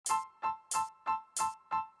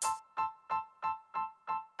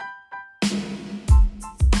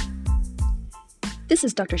This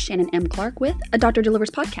is Dr. Shannon M. Clark with A Doctor Delivers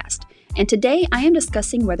podcast, and today I am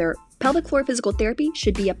discussing whether pelvic floor physical therapy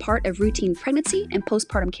should be a part of routine pregnancy and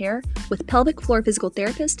postpartum care with pelvic floor physical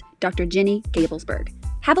therapist Dr. Jenni Gabelsberg.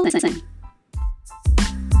 Have a listen.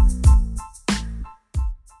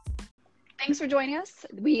 Thanks for joining us.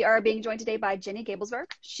 We are being joined today by Jenni Gabelsberg.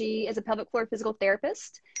 She is a pelvic floor physical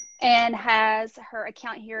therapist and has her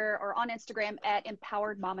account here or on Instagram at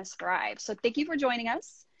Empowered Mamas Thrive. So thank you for joining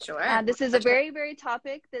us. Sure. This is a very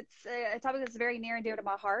topic that's very near and dear to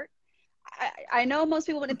my heart. I know most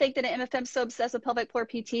people wouldn't think that an MFM is so obsessed with pelvic floor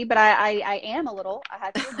PT, but I am a little, I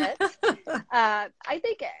have to admit. I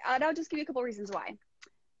think, and I'll just give you a couple of reasons why.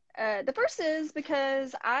 The first is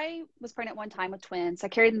because I was pregnant one time with twins. I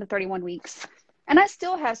carried them to 31 weeks. And I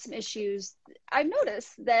still have some issues. I've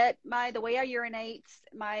noticed that the way I urinate,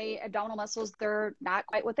 my abdominal muscles, they're not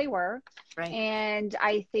quite what they were. Right. And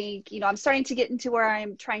I think, I'm starting to get into where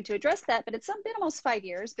I'm trying to address that, but it's been almost 5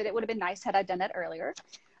 years, but it would have been nice had I done that earlier.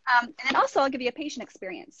 And then also I'll give you a patient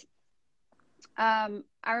experience. I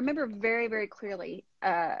remember very clearly,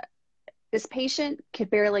 this patient could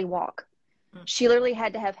barely walk. She literally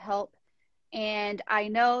had to have help. And I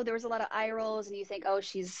know there was a lot of eye rolls and you think, oh,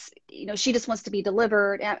 she's, she just wants to be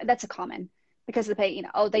delivered. And that's a common because of the pain,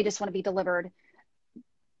 they just want to be delivered.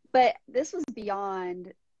 But this was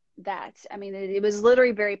beyond that. I mean, it was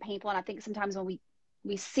literally very painful. And I think sometimes when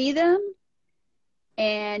we see them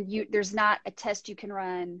and there's not a test you can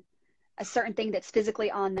run, a certain thing that's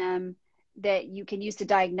physically on them that you can use to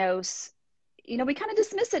diagnose, we kind of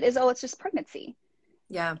dismiss it as, oh, it's just pregnancy.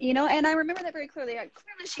 Yeah. And I remember that very clearly.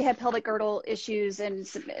 Clearly she had pelvic girdle issues and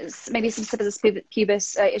maybe some symphysis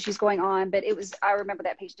pubis issues going on, but I remember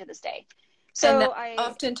that patient to this day. So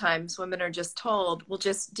oftentimes women are just told, we'll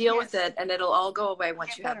just deal with it and it'll all go away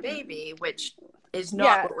once you have a baby, which is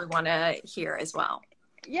not what we want to hear as well.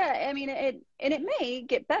 Yeah. I mean, it may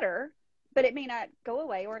get better, but it may not go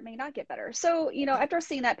away or it may not get better. So, after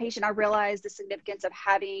seeing that patient, I realized the significance of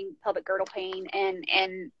having pelvic girdle pain and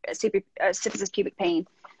symphysis pubic pain.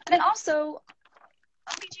 And then also,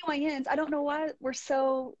 OBGYNs, I don't know why we're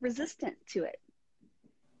so resistant to it.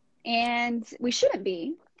 And we shouldn't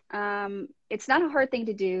be. It's not a hard thing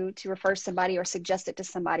to do to refer somebody or suggest it to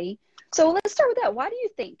somebody. So let's start with that. Why do you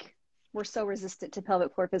think we're so resistant to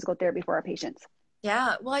pelvic floor physical therapy for our patients?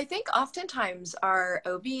 Yeah, well, I think oftentimes our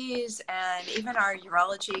OBs and even our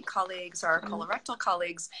urology colleagues, our colorectal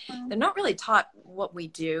colleagues, they're not really taught what we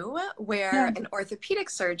do, where an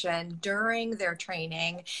orthopedic surgeon during their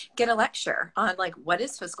training get a lecture on what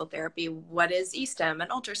is physical therapy, what is e-stim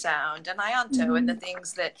and ultrasound and ionto and the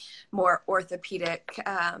things that more orthopedic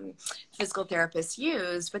physical therapists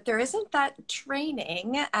use, but there isn't that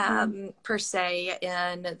training per se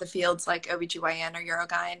in the fields like OBGYN or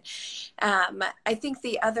urogyn. I think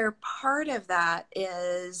the other part of that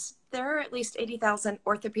is there are at least 80,000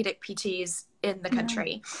 orthopedic PTs in the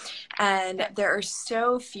country. And there are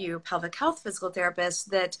so few pelvic health physical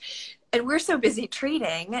therapists and we're so busy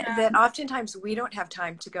treating that oftentimes we don't have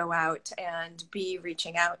time to go out and be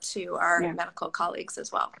reaching out to our medical colleagues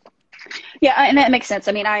as well. Yeah, and that makes sense.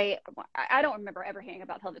 I mean, I don't remember ever hearing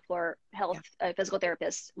about pelvic floor health physical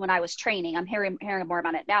therapists when I was training. I'm hearing more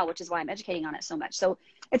about it now, which is why I'm educating on it so much. So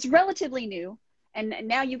it's relatively new. And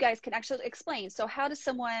now you guys can actually explain. So how does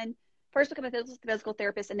someone first become a physical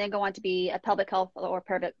therapist and then go on to be a pelvic health or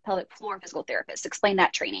pelvic floor physical therapist? Explain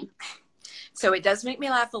that training. So it does make me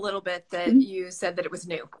laugh a little bit that you said that it was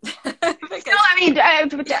new. No,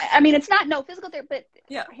 I mean, it's not no physical therapy,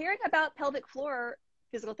 but hearing about pelvic floor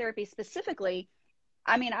physical therapy specifically,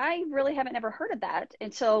 I mean, I really haven't ever heard of that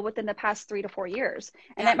until within the past 3 to 4 years.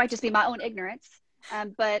 And that might just be my own ignorance.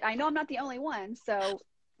 But I know I'm not the only one.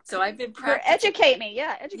 So I've been educate me.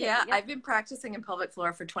 Educate me. I've been practicing in pelvic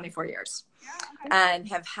floor for 24 years and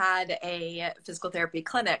have had a physical therapy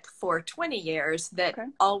clinic for 20 years that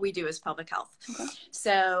all we do is pelvic health.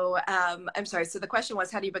 So I'm sorry. So the question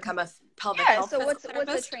was, how do you become a pelvic health physical therapist? So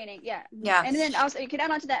what's the training? Yeah. And then also you can add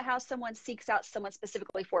on to that how someone seeks out someone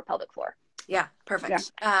specifically for pelvic floor. Yeah,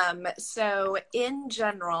 perfect. So in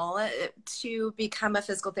general, to become a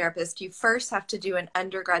physical therapist, you first have to do an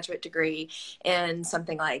undergraduate degree in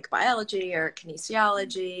something like biology or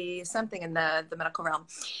kinesiology, something in the medical realm.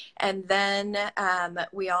 And then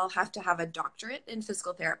we all have to have a doctorate in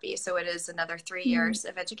physical therapy. So it is another 3 years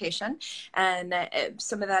of education. And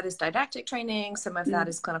some of that is didactic training. Some of that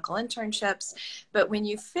is clinical internships. But when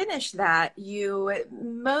you finish that,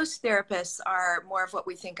 most therapists are more of what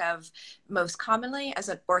we think of most commonly as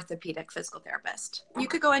an orthopedic physical therapist. You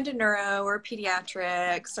could go into neuro or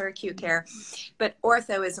pediatrics or acute care, but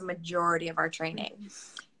ortho is a majority of our training.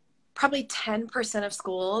 probably 10% of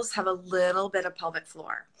schools have a little bit of pelvic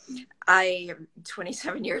floor.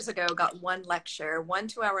 27 years ago, got one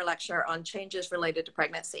 2-hour lecture on changes related to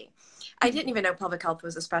pregnancy. I didn't even know pelvic health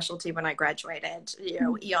was a specialty when I graduated,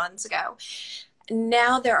 eons ago.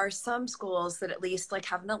 Now there are some schools that at least like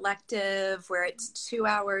have an elective where it's 2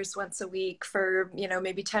 hours once a week for,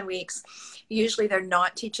 maybe 10 weeks. Usually they're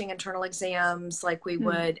not teaching internal exams like we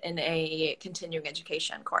would in a continuing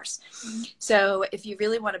education course. So if you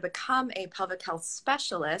really want to become a pelvic health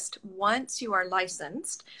specialist, once you are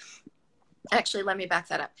licensed, actually, let me back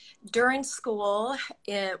that up. During school,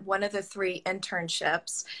 in one of the 3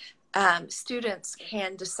 internships, students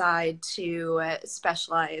can decide to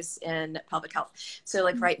specialize in pelvic health. So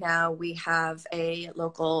like right now we have a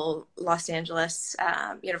local Los Angeles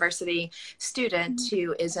university student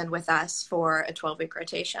who is in with us for a 12-week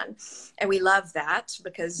rotation. And we love that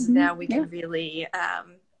because now we can really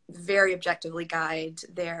very objectively guide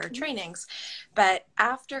their trainings. But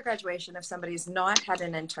after graduation, if somebody's not had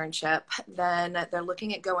an internship, then they're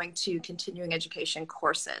looking at going to continuing education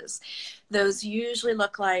courses. Those usually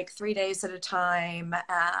look like 3 days at a time,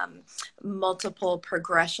 multiple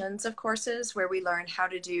progressions of courses where we learn how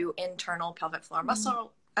to do internal pelvic floor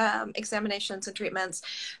muscle examinations and treatments,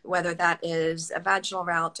 whether that is a vaginal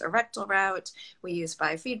route or rectal route. We use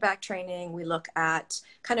biofeedback training. We look at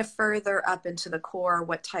kind of further up into the core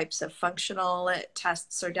what types of functional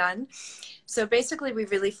tests are done. So basically we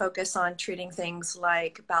really focus on treating things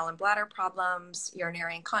like bowel and bladder problems,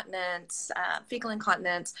 urinary incontinence, fecal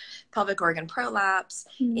incontinence, pelvic organ prolapse,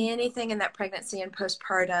 anything in that pregnancy and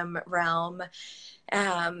postpartum realm.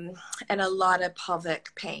 And a lot of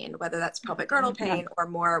pelvic pain, whether that's pelvic girdle pain or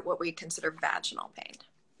more what we consider vaginal pain.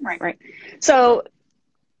 Right. So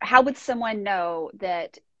how would someone know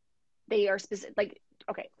that they are specific? Like,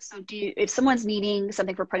 okay, so if someone's needing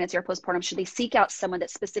something for pregnancy or postpartum, should they seek out someone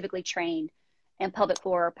that's specifically trained in pelvic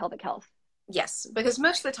floor or pelvic health? Yes, because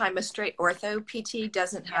most of the time a straight ortho PT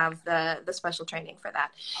doesn't have the special training for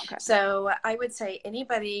that. Okay. So I would say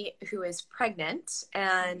anybody who is pregnant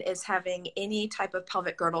and is having any type of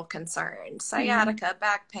pelvic girdle concern, sciatica,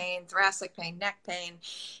 back pain, thoracic pain, neck pain,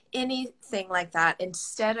 anything like that,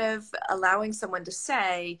 instead of allowing someone to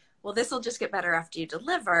say, well, this will just get better after you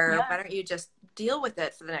deliver, why don't you just deal with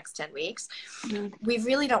it for the next 10 weeks? We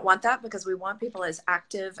really don't want that because we want people as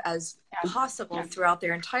active as possible throughout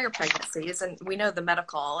their entire pregnancies. And we know the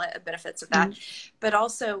medical benefits of that, but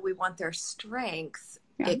also we want their strength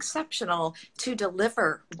exceptional to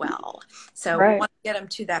deliver well. So we want to get them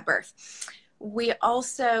to that birth. We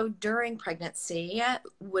also, during pregnancy,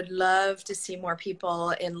 would love to see more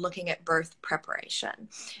people in looking at birth preparation.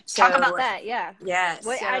 So, talk about that, Yes.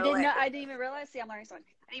 Wait, so, I didn't know. I didn't even realize. See, I'm learning something.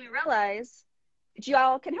 I didn't even realize that you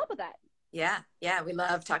all can help with that. Yeah, we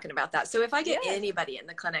love talking about that. So if I get anybody in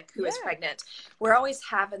the clinic who is pregnant, we're always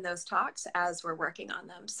having those talks as we're working on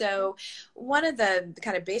them. So one of the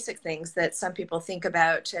kind of basic things that some people think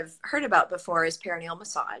about, have heard about before, is perineal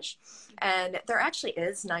massage. And there actually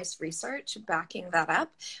is nice research backing that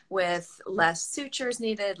up with less sutures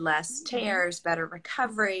needed, less tears, better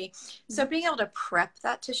recovery. So being able to prep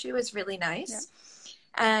that tissue is really nice.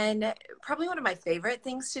 And probably one of my favorite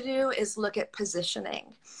things to do is look at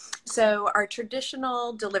positioning. So our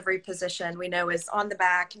traditional delivery position we know is on the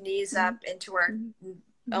back, knees up into our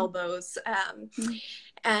elbows.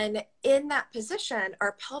 And in that position,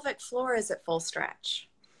 our pelvic floor is at full stretch.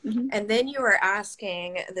 And then you are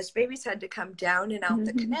asking this baby's head to come down and out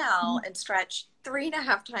the canal and stretch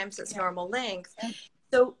 3.5 times its normal length.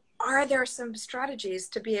 So are there some strategies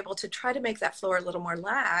to be able to try to make that floor a little more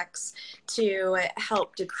lax to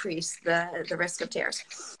help decrease the risk of tears?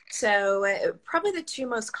 So probably the 2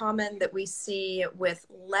 most common that we see with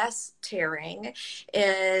less tearing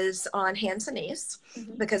is on hands and knees,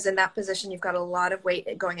 because in that position, you've got a lot of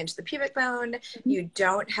weight going into the pubic bone. You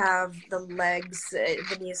don't have the legs,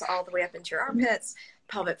 the knees all the way up into your armpits.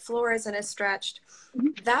 Pelvic floor isn't as stretched.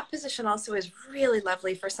 That position also is really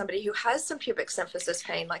lovely for somebody who has some pubic symphysis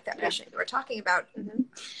pain, like that patient you were talking about,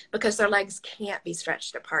 because their legs can't be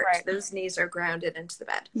stretched apart. Those knees are grounded into the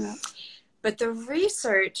bed. But the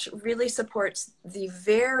research really supports the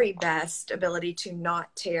very best ability to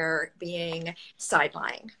not tear being side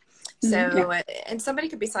lying. So, and somebody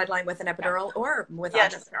could be side lying with an epidural or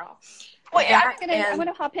without an epidural. Wait, I'm going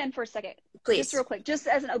to hop in for a second. Please. Just real quick, just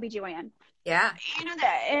as an OBGYN. Yeah. You know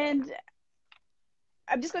that, and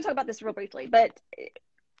I'm just going to talk about this real briefly, but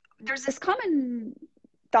there's this common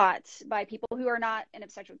thought by people who are not in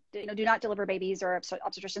obstetric, do not deliver babies or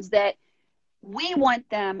obstetricians, that we want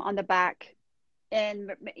them on the back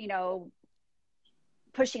and,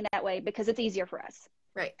 pushing that way because it's easier for us.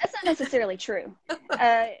 Right. That's not necessarily true.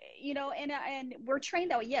 You know, and we're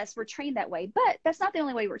trained that way. Yes, we're trained that way, but that's not the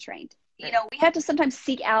only way we're trained. You Right. know, we have to sometimes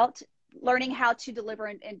seek out learning how to deliver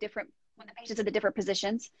in different, when the patient's in the different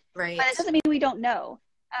positions, but it Right. doesn't mean we don't know.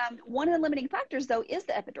 One of the limiting factors, though, is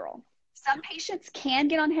the epidural. Some patients can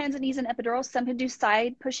get on hands and knees in epidural. Some can do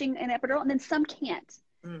side pushing in epidural, and then some can't.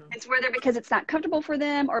 Mm. It's whether because it's not comfortable for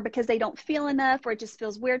them or because they don't feel enough or it just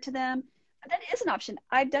feels weird to them. But that is an option.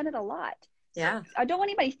 I've done it a lot. So Yeah. I don't want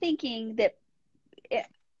anybody thinking that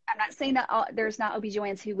I'm not saying that there's not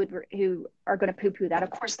OBGYNs who are going to poo-poo that.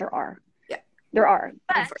 Of course there are. Yeah. There are.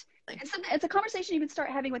 But Unfortunately. it's a conversation you can start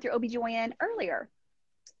having with your OBGYN earlier.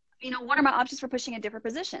 You know, what are my options for pushing in different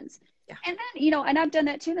positions? Yeah. And then, you know, and I've done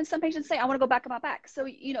that too. And some patients say, I want to go back on my back. So,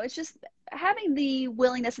 you know, it's just having the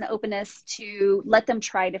willingness and openness to let them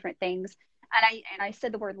try different things. And I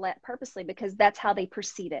said the word let purposely because that's how they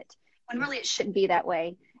perceive it. When really it shouldn't be that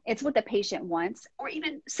way. It's what the patient wants, or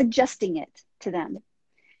even suggesting it to them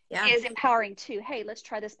is empowering too. Hey, let's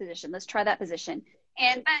try this position. Let's try that position.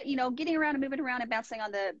 But, you know, getting around and moving around and bouncing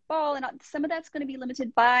on the ball, and some of that's going to be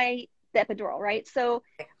limited by the epidural, right? So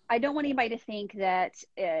I don't want anybody to think that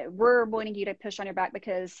we're wanting you to push on your back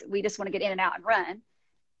because we just want to get in and out and run.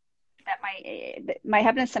 That might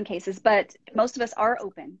happen in some cases, but most of us are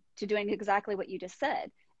open to doing exactly what you just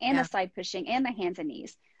said, and the side pushing and the hands and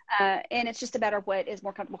knees. And it's just a matter of what is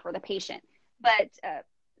more comfortable for the patient. But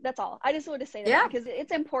that's all. I just wanted to say that because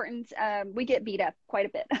it's important. We get beat up quite a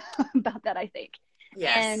bit about that, I think.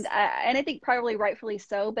 Yes. And I think probably rightfully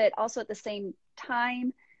so, but also at the same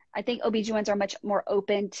time, I think OBGYNs are much more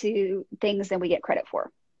open to things than we get credit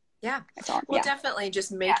for. Yeah. Well, yeah. Definitely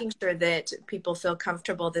just making sure that people feel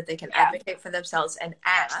comfortable, that they can advocate for themselves and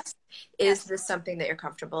ask, is this something that you're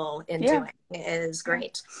comfortable in doing? Is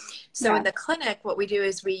great. So in the clinic, what we do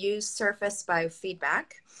is we use surface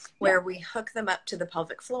biofeedback where we hook them up to the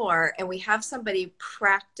pelvic floor and we have somebody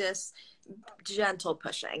practice gentle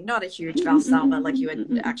pushing, not a huge Valsalva like you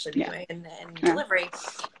would actually be doing in delivery,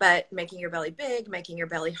 but making your belly big, making your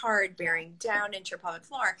belly hard, bearing down into your pelvic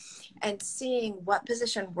floor and seeing what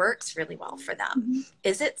position works really well for them.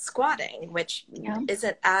 Is it squatting, which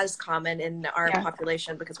isn't as common in our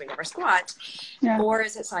population because we never squat, or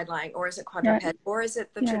is it side lying, or is it quadruped, or is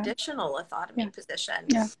it the traditional lithotomy position?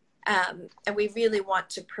 And we really want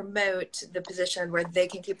to promote the position where they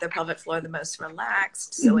can keep their pelvic floor the most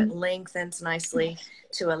relaxed, so it lengthens nicely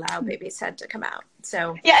to allow baby's head to come out.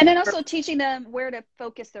 So and then also teaching them where to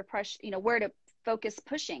focus their push, you know, where to focus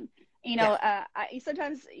pushing. You know, I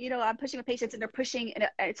sometimes, you know, I'm pushing with patients and they're pushing, and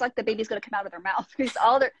it's like the baby's going to come out of their mouth. It's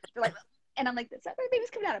all they're like, and I'm like, that's not where the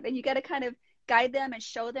baby's coming out of. And you got to kind of guide them and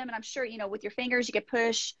show them. And I'm sure, you know, with your fingers, you could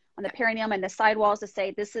push on the perineum and the sidewalls to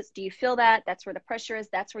say, do you feel that? That's where the pressure is.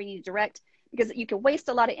 That's where you need to direct, because you can waste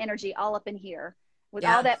a lot of energy all up in here with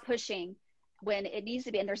all that pushing when it needs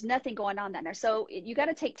to be, and there's nothing going on down there. So you got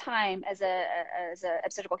to take time as a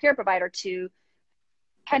obstetrical care provider to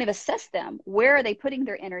kind of assess them. Where are they putting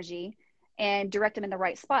their energy and direct them in the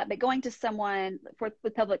right spot? But going to someone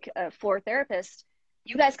with pelvic floor therapist,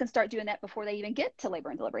 you guys can start doing that before they even get to labor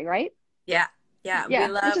and delivery, right? Yeah, we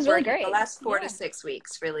love which is really great. The last 4 to 6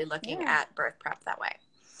 weeks, really looking at birth prep that way.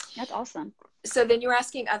 That's awesome. So then you're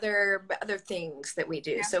asking other things that we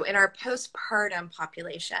do. So in our postpartum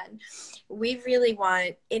population, we really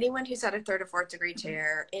want anyone who's had a 3rd or 4th degree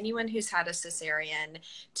tear, anyone who's had a cesarean,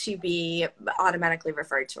 to be automatically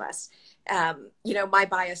referred to us. You know, my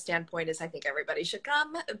bias standpoint is I think everybody should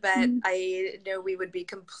come, but I know we would be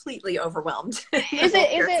completely overwhelmed. Is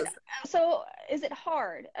it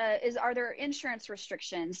hard? Are there insurance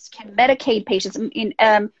restrictions? Can Medicaid patients,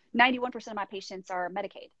 91% of my patients are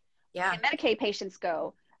Medicaid. Can Medicaid patients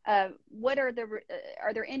go? Are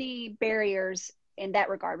there any barriers in that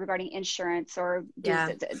regarding insurance, or do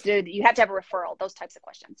you have to have a referral? Those types of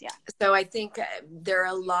questions. So I think there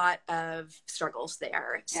are a lot of struggles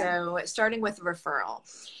there. So starting with referral,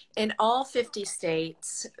 in all 50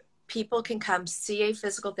 states, people can come see a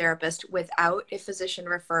physical therapist without a physician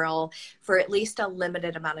referral for at least a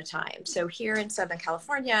limited amount of time. So here in Southern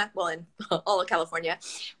California, well, in all of California,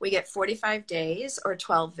 we get 45 days or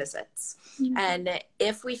 12 visits. And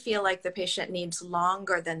if we feel like the patient needs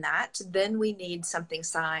longer than that, then we need something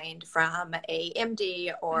signed from a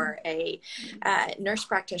MD or a nurse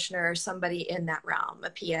practitioner, somebody in that realm, a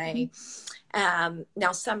PA.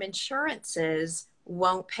 Now, some insurances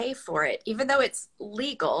won't pay for it, even though it's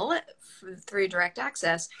legal through direct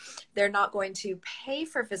access. They're not going to pay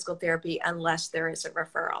for physical therapy unless there is a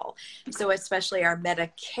referral. So especially our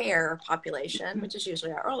Medicare population, which is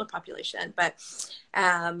usually our older population, but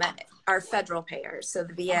our our federal payers, so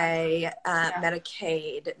the VA,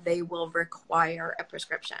 Medicaid, they will require a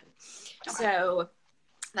prescription. So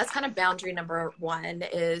that's kind of boundary number one,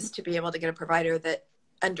 is to be able to get a provider that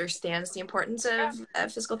understands the importance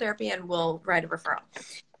of physical therapy and will write a referral.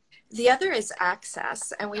 The other is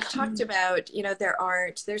access. And we've talked about,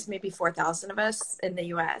 there's maybe 4,000 of us in the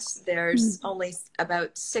US. There's only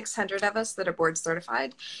about 600 of us that are board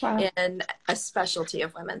certified in a specialty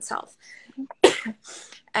of women's health.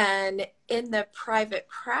 And in the private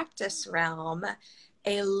practice realm,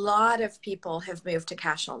 a lot of people have moved to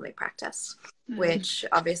cash only practice, which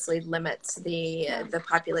obviously limits the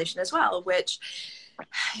population as well, which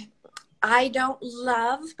I don't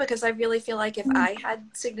love, because I really feel like if I had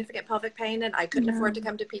significant pelvic pain and I couldn't afford to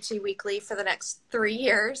come to PT Weekly for the next 3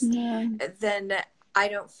 years, then I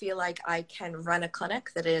don't feel like I can run a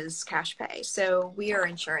clinic that is cash pay. So we are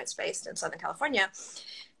insurance based in Southern California.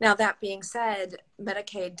 Now, that being said,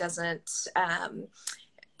 Medicaid doesn't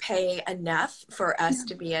pay enough for us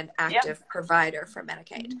to be an active provider for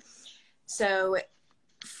Medicaid. So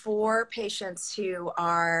for patients who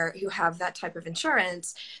have that type of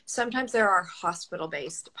insurance, sometimes there are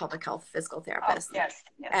hospital-based public health physical therapists.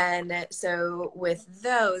 And so with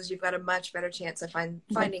those, you've got a much better chance of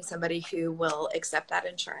finding somebody who will accept that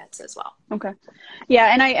insurance as well. Okay.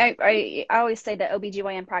 Yeah. And I always say that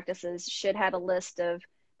OBGYN practices should have a list of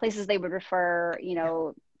places they would refer,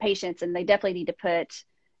 patients, and they definitely need to put,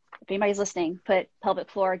 if anybody's listening, put pelvic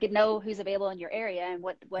floor, know who's available in your area and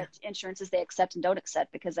what insurances they accept and don't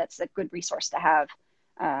accept, because that's a good resource to have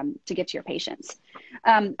to get to your patients.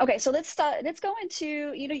 Okay, so let's go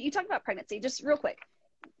into, you talked about pregnancy, just real quick.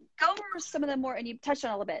 Go over some of the more, and you touched on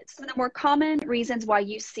a little bit, some of the more common reasons why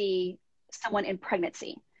you see someone in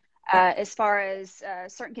pregnancy, as far as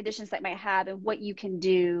certain conditions that might have and what you can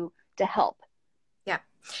do to help.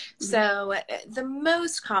 So the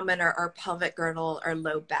most common are pelvic girdle or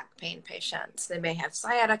low back pain patients. They may have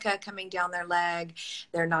sciatica coming down their leg.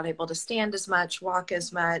 They're not able to stand as much, walk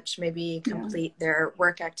as much, maybe complete their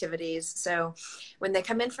work activities. So when they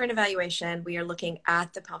come in for an evaluation, we are looking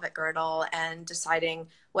at the pelvic girdle and deciding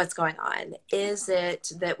what's going on. Is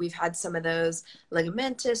it that we've had some of those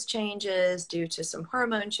ligamentous changes due to some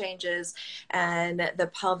hormone changes, and the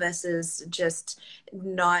pelvis is just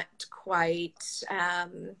not quite,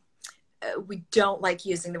 we don't like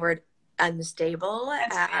using the word unstable,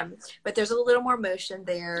 but there's a little more motion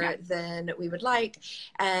there than we would like,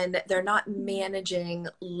 and they're not managing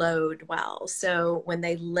load well. So when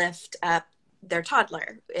they lift up their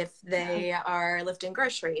toddler, if they are lifting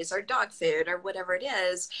groceries or dog food or whatever it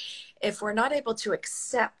is, if we're not able to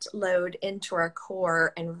accept load into our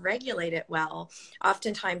core and regulate it well,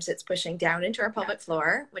 oftentimes it's pushing down into our pelvic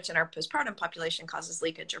floor, which in our postpartum population causes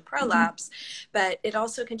leakage or prolapse, but it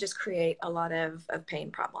also can just create a lot of pain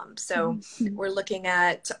problems. So we're looking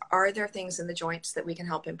at, are there things in the joints that we can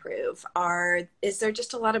help improve? Is there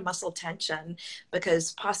just a lot of muscle tension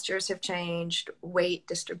because postures have changed, weight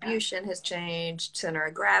distribution has changed, center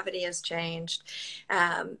of gravity has changed.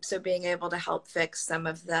 So being able to help fix some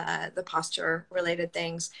of the posture related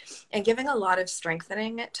things, and giving a lot of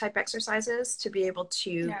strengthening type exercises to be able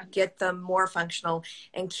to get them more functional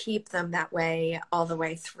and keep them that way all the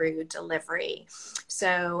way through delivery.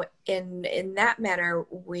 So in that manner,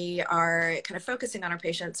 we are kind of focusing on our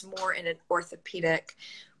patients more in an orthopedic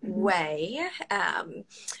way.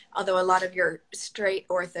 Although a lot of your straight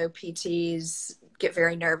ortho PTs get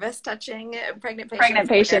very nervous touching pregnant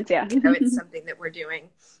patients. It's something that we're doing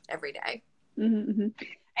every day.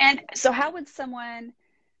 And so how would someone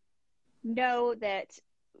know that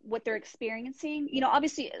what they're experiencing,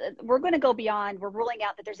 obviously we're going to go beyond, we're ruling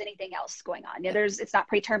out that there's anything else going on. It's not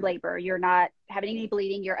preterm labor. You're not having any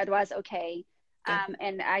bleeding. You're otherwise okay.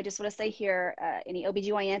 And I just want to say here, any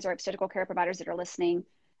OBGYNs or obstetrical care providers that are listening,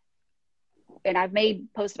 and I've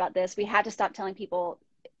made posts about this, we have to stop telling people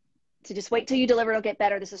to just wait till you deliver, it'll get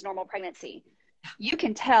better. This is normal pregnancy. You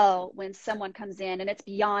can tell when someone comes in and it's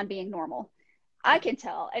beyond being normal. I can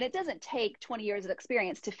tell, and it doesn't take 20 years of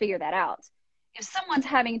experience to figure that out. If someone's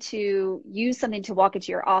having to use something to walk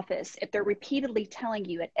into your office, if they're repeatedly telling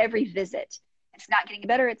you at every visit, it's not getting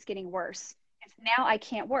better, it's getting worse. It's now I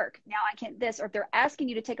can't work, now I can't this, or if they're asking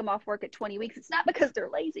you to take them off work at 20 weeks, it's not because they're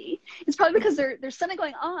lazy. It's probably because there's something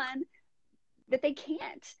going on that they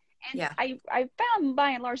can't. And I found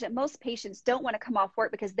by and large that most patients don't want to come off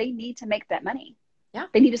work because they need to make that money.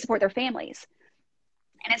 They need to support their families.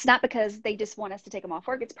 And it's not because they just want us to take them off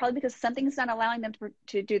work. It's probably because something's not allowing them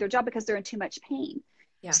to do their job because they're in too much pain.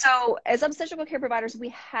 So as obstetrical care providers, we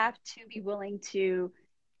have to be willing to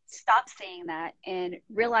stop saying that and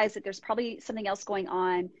realize that there's probably something else going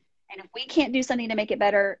on. And if we can't do something to make it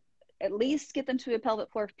better, at least get them to a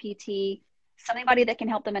pelvic floor PT, somebody that can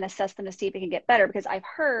help them and assess them to see if it can get better. Because I've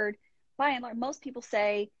heard, by and large, most people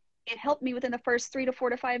say it helped me within the first 3 to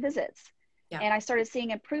 4 to 5 visits. Yeah. And I started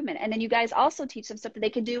seeing improvement. And then you guys also teach them stuff that they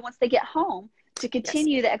can do once they get home to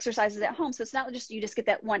continue Yes. the exercises at home. So it's not just, you just get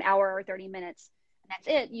that 1 hour or 30 minutes and that's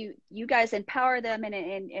it. You guys empower them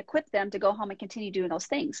and equip them to go home and continue doing those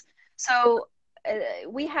things. So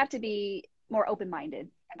we have to be more open-minded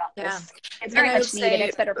about this. It's very much needed.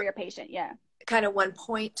 It's better for your patient. Yeah. Kind of one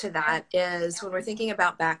point to that is when we're thinking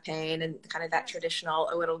about back pain and kind of that traditional,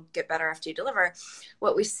 oh, it'll get better after you deliver.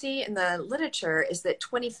 What we see in the literature is that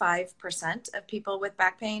 25% of people with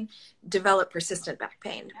back pain develop persistent back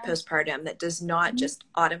pain postpartum that does not just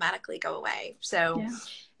automatically go away. So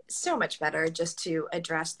so much better just to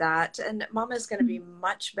address that. And mama is going to be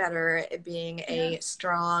much better at being a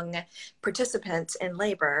strong participant in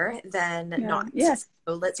labor than not.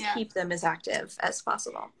 So let's keep them as active as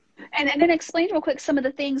possible. And then explain real quick some of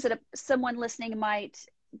the things that someone listening might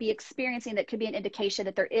be experiencing that could be an indication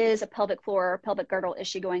that there is a pelvic floor or pelvic girdle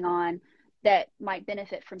issue going on that might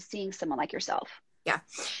benefit from seeing someone like yourself. Yeah.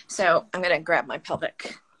 So I'm going to grab my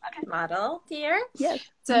pelvic model here. Yes.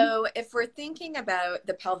 So if we're thinking about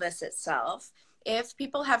the pelvis itself, if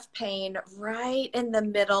people have pain right in the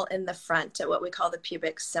middle in the front at what we call the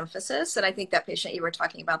pubic symphysis, and I think that patient you were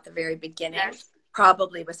talking about at the very beginning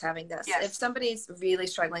probably was having this. If somebody's really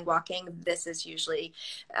struggling walking, this is usually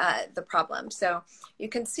the problem. So you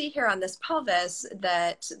can see here on this pelvis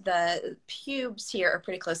that the pubes here are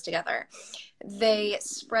pretty close together. They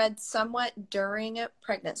spread somewhat during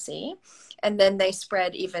pregnancy, and then they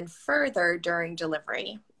spread even further during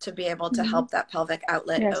delivery to be able to help that pelvic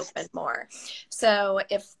outlet open more. So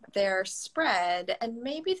if they're spread and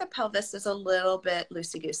maybe the pelvis is a little bit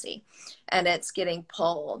loosey-goosey and it's getting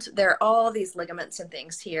pulled, there are all these ligaments and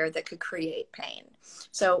things here that could create pain.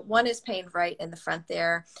 So one is pain right in the front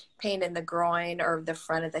there, pain in the groin or the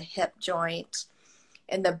front of the hip joint.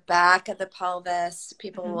 In the back of the pelvis,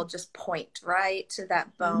 people will just point right to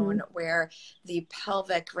that bone where the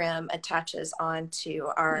pelvic rim attaches onto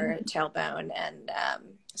our tailbone and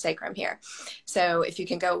sacrum here. So if you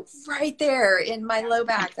can go right there in my low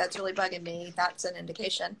back, that's really bugging me, that's an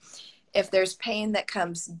indication. If there's pain that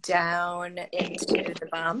comes down into the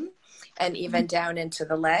bum and even down into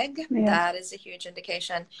the leg, that is a huge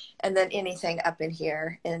indication. And then anything up in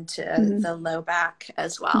here into the low back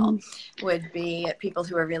as well would be people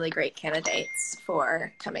who are really great candidates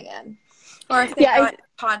for coming in. Or if they've got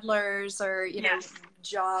toddlers or, you know,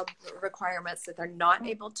 job requirements that they're not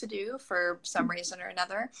able to do for some reason or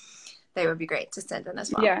another, they would be great to send in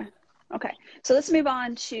as well. Yeah. Okay. So let's move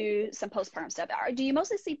on to some postpartum stuff. Do you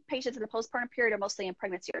mostly see patients in the postpartum period or mostly in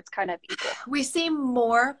pregnancy, or it's kind of equal? We see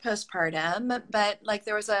more postpartum, but like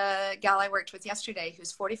there was a gal I worked with yesterday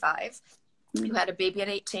who's 45, who had a baby at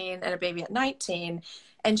 18 and a baby at 19.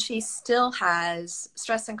 And she still has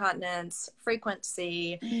stress incontinence,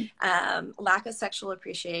 frequency, lack of sexual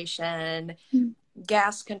appreciation,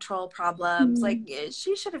 gas control problems. Like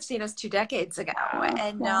she should have seen us 2 decades ago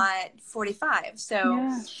and not 45.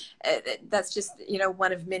 So that's just, you know,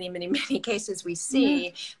 one of many, many, many cases we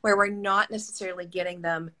see where we're not necessarily getting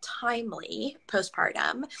them timely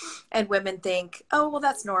postpartum. And women think, oh, well,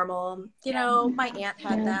 that's normal. You know, my aunt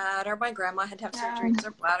had that, or my grandma had to have surgery because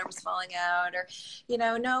her bladder was falling out, or, you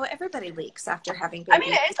know, no, everybody leaks after having babies. I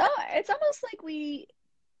mean, it's almost like we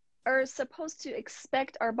are supposed to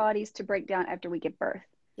expect our bodies to break down after we give birth.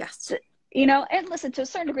 Yes. So, you know, and listen, to a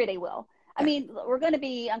certain degree they will. I mean, we're going to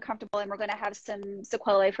be uncomfortable and we're going to have some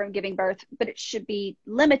sequelae from giving birth, but it should be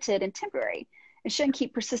limited and temporary. It shouldn't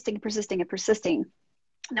keep persisting and persisting and persisting.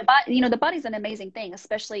 The body, you know, the body's an amazing thing,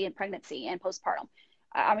 especially in pregnancy and postpartum.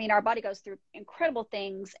 I mean, our body goes through incredible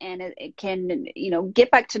things, and it can, you know,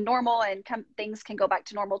 get back to normal, and things can go back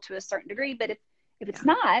to normal to a certain degree. But if it's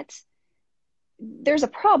not, there's a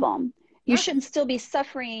problem. You shouldn't still be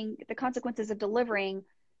suffering the consequences of delivering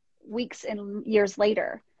weeks and years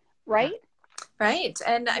later, right? Right.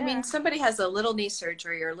 And I mean, somebody has a little knee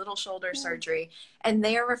surgery or a little shoulder surgery, and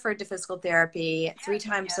they are referred to physical therapy 3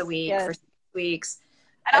 times a week for 6 weeks.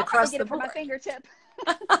 And I'll probably get it from my fingertip.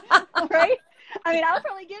 Right? I mean, I'll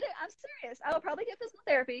probably get it. I'm serious. I will probably get physical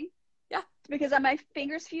therapy. Yeah. Because my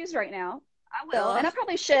finger's fused right now. I will. And I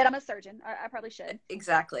probably should. I'm a surgeon. I probably should.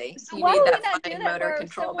 Exactly. So you need that fine motor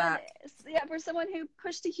control back. Yeah, for someone who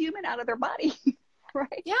pushed a human out of their body.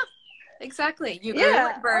 Right? Yeah. Exactly. You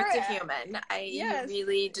birthed a human. You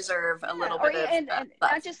really deserve a little bit of and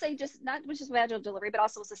not just vaginal delivery, but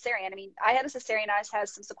also cesarean. I mean, I had a cesarean. I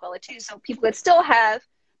has some sequelae too. So people that still have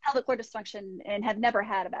pelvic floor dysfunction and have never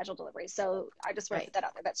had a vaginal delivery. So I just want to put that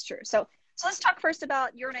out there. That's true. So So let's talk first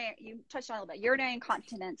about urinary. You touched on a little bit urinary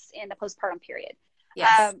incontinence in the postpartum period.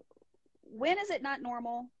 Yes. When is it not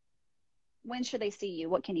normal? When should they see you?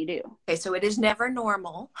 What can you do? Okay, so it is never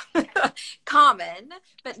normal. Common,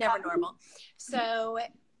 but never normal. So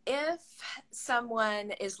if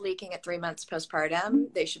someone is leaking at 3 months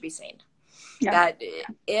postpartum, they should be seen. Yeah. That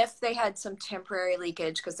if they had some temporary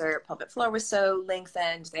leakage because their pelvic floor was so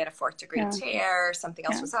lengthened, they had a 4th-degree tear, something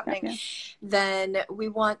else was happening, then we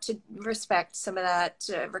want to respect some of that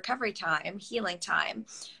recovery time, healing time,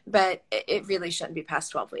 but it really shouldn't be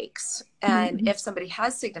past 12 weeks. And if somebody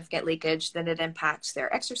has significant leakage, then it impacts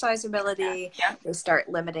their exercise ability. They start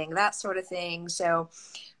limiting that sort of thing. So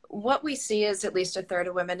what we see is at least a third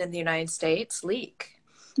of women in the United States leak.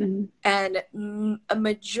 And a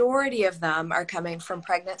majority of them are coming from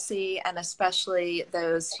pregnancy, and especially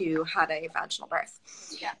those who had a vaginal birth.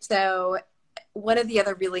 So one of the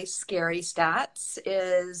other really scary stats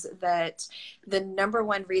is that the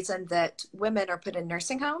 #1 reason that women are put in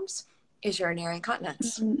nursing homes is urinary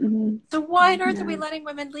incontinence. So why on earth are we letting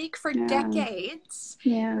women leak for decades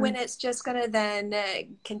when it's just going to then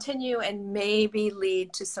continue and maybe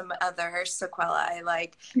lead to some other sequelae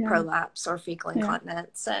like prolapse or fecal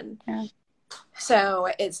incontinence? And so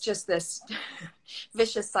it's just this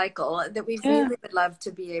vicious cycle that we really would love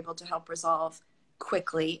to be able to help resolve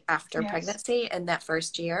quickly after pregnancy in that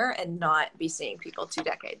first year and not be seeing people 2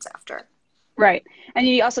 decades after. Right. And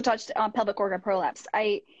you also touched on pelvic organ prolapse.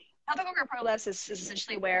 Pelvic organ prolapse is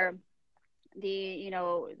essentially where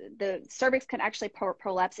the cervix can actually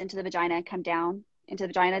prolapse into the vagina and come down into the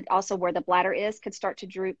vagina. Also where the bladder is could start to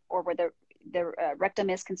droop, or where the rectum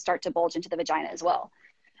is can start to bulge into the vagina as well.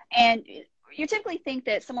 And you typically think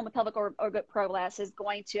that someone with pelvic organ prolapse is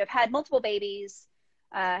going to have had multiple babies,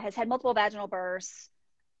 has had multiple vaginal births,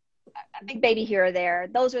 a big baby here or there.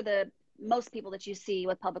 Those are the most people that you see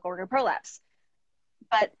with pelvic organ prolapse.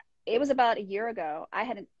 But it was about a year ago, I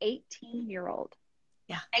had an 18-year-old,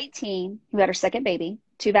 18, who had her second baby,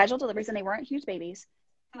 2 vaginal deliveries, and they weren't huge babies,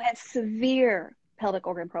 who had severe pelvic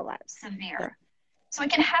organ prolapse, severe. So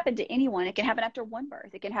it can happen to anyone. It can happen after 1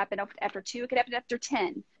 birth. It can happen after 2. It can happen after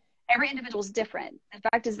 10. Every individual is different. The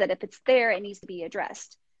fact is that if it's there, it needs to be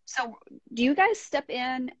addressed. So do you guys step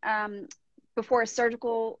in before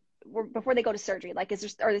they go to surgery? Like, are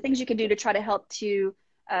there things you can do to try to help to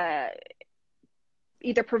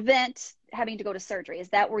either prevent having to go to surgery? Is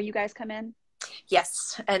that where you guys come in?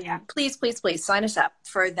 Yes. And please, please, please sign us up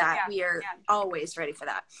for that. We are always ready for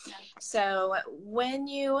that. So when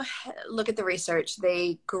you look at the research,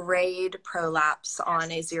 they grade prolapse on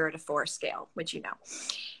a 0 to 4 scale, which you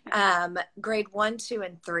know. Grade 1, 2,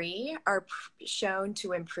 and 3 are shown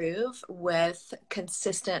to improve with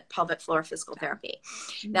consistent pelvic floor physical therapy.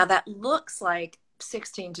 Now that looks like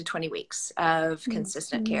 16 to 20 weeks of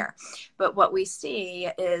consistent care. But what we see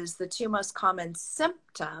is the 2 most common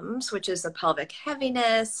symptoms, which is a pelvic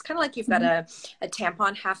heaviness, kind of like you've got a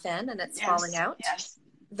tampon half in and it's falling out.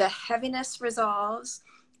 The heaviness resolves,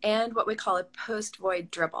 and what we call a post-void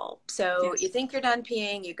dribble. So you think you're done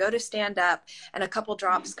peeing, you go to stand up, and a couple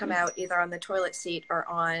drops come out either on the toilet seat or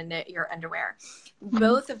on your underwear.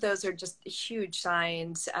 Both of those are just huge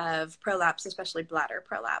signs of prolapse, especially bladder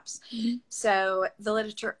prolapse. So the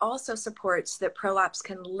literature also supports that prolapse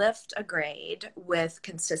can lift a grade with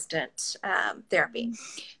consistent therapy.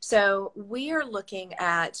 So we are looking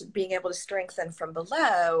at being able to strengthen from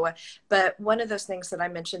below, but one of those things that I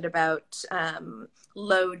mentioned about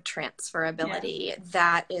load transferability,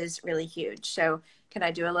 that is really huge. So can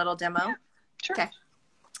I do a little demo? Sure. Okay.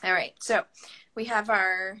 All right. So we have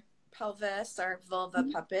our pelvis, our vulva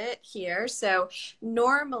puppet here. So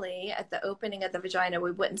normally at the opening of the vagina,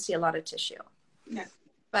 we wouldn't see a lot of tissue.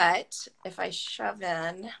 But if I shove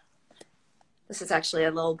in, this is actually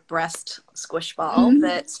a little breast squish ball,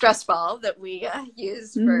 stress ball that we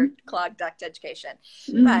use for clogged duct education.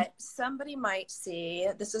 But somebody might see,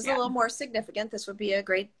 this is a little more significant. This would be a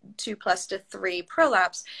grade 2+ to 3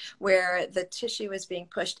 prolapse where the tissue is being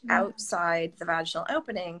pushed outside the vaginal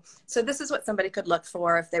opening. So this is what somebody could look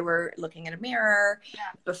for if they were looking in a mirror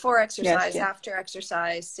before exercise, after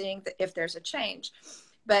exercise, seeing if there's a change.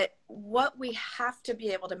 But what we have to be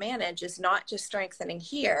able to manage is not just strengthening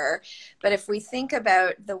here, but if we think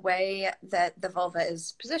about the way that the vulva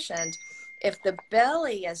is positioned, if the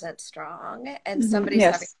belly isn't strong and somebody's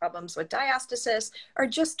having problems with diastasis or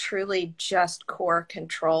just truly just core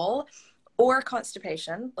control or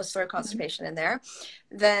constipation, let's throw constipation in there,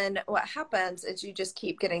 then what happens is you just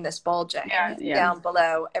keep getting this bulging down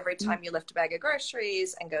below every time you lift a bag of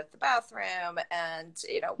groceries and go to the bathroom and,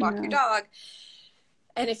 walk your dog.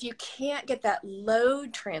 And if you can't get that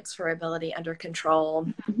load transferability under control,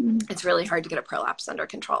 Mm-hmm. it's really hard to get a prolapse under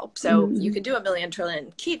control. So Mm-hmm. you can do a million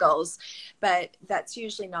trillion Kegels, but that's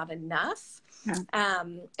usually not enough. Yeah.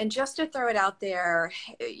 And just to throw it out there,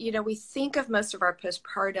 we think of most of our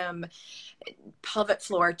postpartum pelvic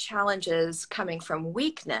floor challenges coming from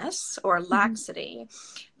weakness or laxity,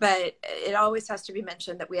 but it always has to be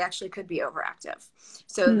mentioned that we actually could be overactive.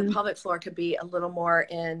 So the pelvic floor could be a little more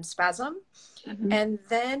in spasm. And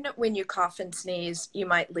then when you cough and sneeze, you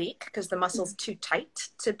might leak because the muscle's too tight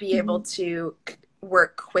to be able to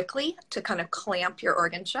work quickly to kind of clamp your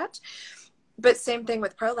organ shut. But same thing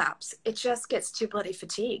with prolapse. It just gets too bloody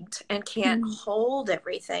fatigued and can't hold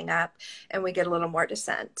everything up, and we get a little more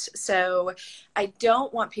descent. So I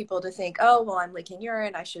don't want people to think, oh, well, I'm leaking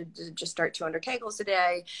urine, I should just start 200 Kegels a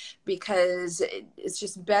day, because it's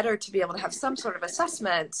just better to be able to have some sort of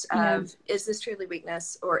assessment of, is this truly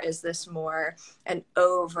weakness, or is this more an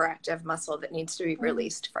overactive muscle that needs to be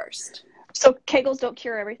released first? So Kegels don't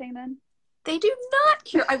cure everything then? They do not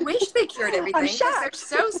cure. I wish they cured everything because they're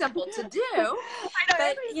so simple to do. I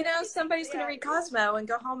know, but somebody's going to read Cosmo and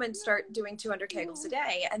go home and start doing 200 Kegels a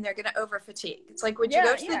day, and they're going to over fatigue. It's like, would you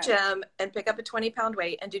go to the gym and pick up a 20-pound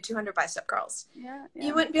weight and do 200 bicep curls?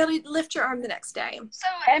 You wouldn't be able to lift your arm the next day. So,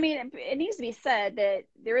 I mean, it needs to be said that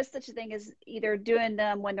there is such a thing as either doing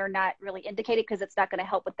them when they're not really indicated because it's not going to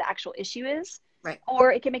help what the actual issue is, right?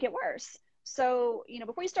 Or it can make it worse. So,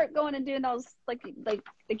 before you start going and doing those, like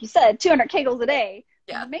you said, 200 Kegels a day,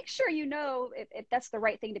 make sure you know if that's the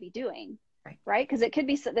right thing to be doing, right? Because it could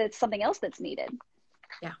be that it's something else that's needed.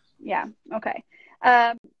 Yeah. Okay.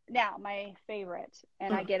 Now, my favorite,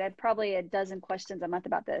 and I get probably a dozen questions a month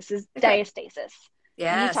about this, is diastasis.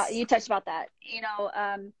 Yes. You touched about that.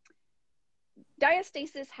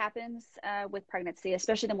 Diastasis happens with pregnancy,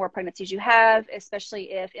 especially the more pregnancies you have,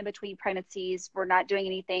 especially if in between pregnancies we're not doing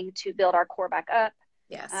anything to build our core back up.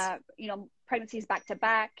 Yes. Pregnancies back to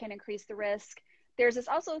back can increase the risk. There's this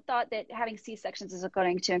also thought that having C-sections is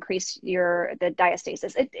going to increase the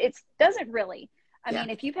diastasis. It doesn't really. I mean,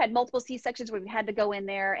 if you've had multiple C-sections where we've had to go in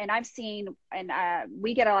there, and I've seen, and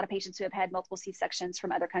we get a lot of patients who have had multiple C-sections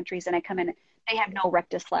from other countries, and I come in, they have no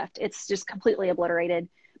rectus left. It's just completely obliterated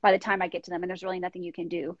by the time I get to them, and there's really nothing you can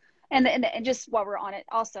do. And just while we're on it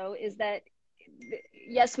also is that,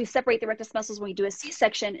 yes, we separate the rectus muscles when we do a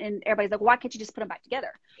C-section, and everybody's like, why can't you just put them back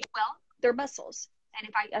together? Well, they're muscles. And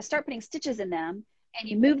if I start putting stitches in them and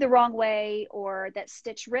you move the wrong way, or that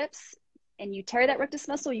stitch rips and you tear that rectus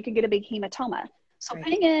muscle, you can get a big hematoma. So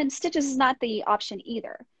putting in stitches is not the option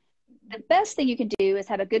either. The best thing you can do is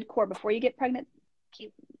have a good core before you get pregnant,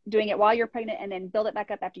 keep doing it while you're pregnant, and then build it back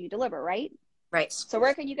up after you deliver, right? Right. So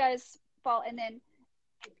where can you guys fall? And then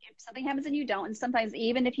if something happens and you don't, and sometimes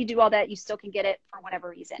even if you do all that, you still can get it for whatever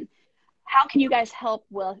reason. How can you guys help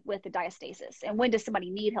with the diastasis? And when does somebody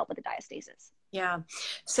need help with the diastasis? Yeah.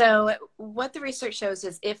 So what the research shows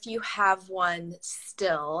is if you have one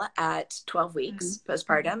still at 12 weeks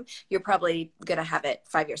postpartum, you're probably going to have it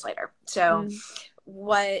 5 years later. So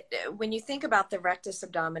when you think about the rectus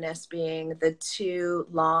abdominis being the two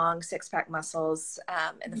long six-pack muscles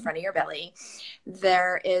in the front of your belly,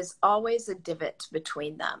 there is always a divot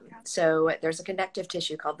between them. So there's a connective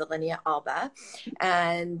tissue called the linea alba,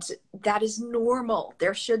 and that is normal.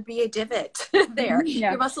 There should be a divot there.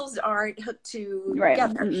 Your muscles aren't hooked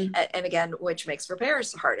together. And again, which makes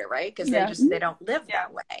repairs harder, right? Because they don't live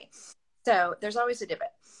that way. So there's always a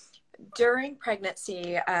divot. During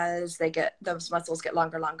pregnancy, as those muscles get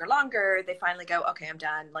longer, they finally go, okay, I'm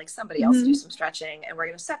done. Like, somebody else do some stretching and we're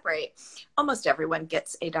going to separate. Almost everyone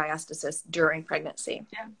gets a diastasis during pregnancy.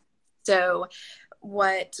 Yeah. So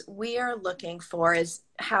what we are looking for is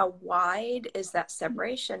how wide is that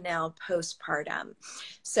separation now postpartum?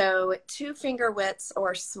 So 2 finger widths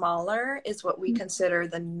or smaller is what we consider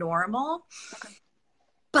the normal. Okay.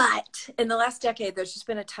 But in the last decade, there's just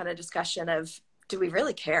been a ton of discussion of, do we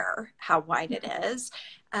really care how wide it is?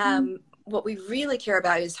 What we really care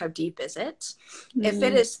about is how deep is it? If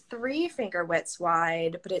it is 3 finger widths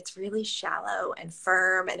wide, but it's really shallow and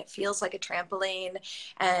firm and it feels like a trampoline,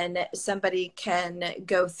 and somebody can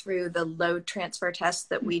go through the load transfer test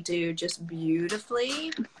that we do just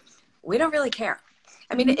beautifully, we don't really care.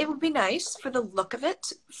 I mean, it would be nice for the look of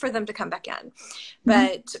it for them to come back in,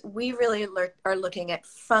 but we really are looking at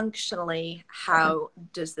functionally, how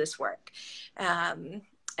does this work?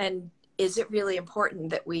 And is it really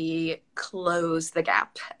important that we close the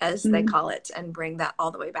gap, as they call it, and bring that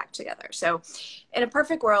all the way back together? So in a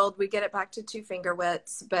perfect world, we get it back to 2 finger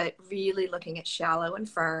widths, but really looking at shallow and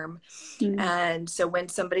firm. And so when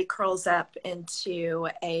somebody curls up into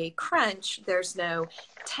a crunch, there's no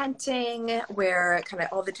tenting where kind of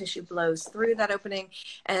all the tissue blows through that opening,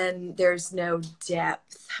 and there's no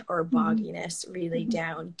depth or bogginess really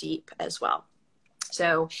down deep as well.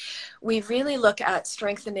 So we really look at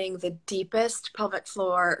strengthening the deepest pelvic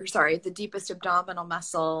floor, the deepest abdominal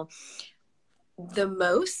muscle the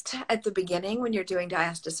most at the beginning when you're doing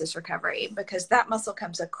diastasis recovery, because that muscle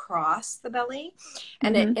comes across the belly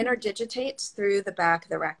and it interdigitates through the back of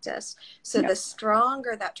the rectus. So the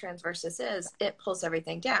stronger that transversus is, it pulls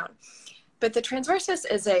everything down. But the transversus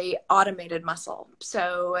is a automated muscle.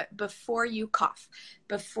 So before you cough,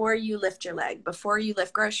 before you lift your leg, before you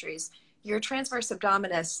lift groceries, your transverse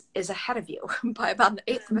abdominis is ahead of you by about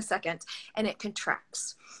 1/8 of a second, and it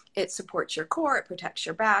contracts. It supports your core, it protects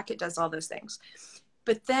your back, it does all those things.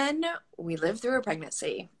 But then we live through a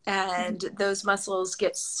pregnancy, and those muscles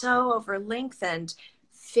get so over lengthened,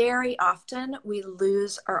 very often we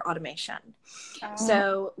lose our automation.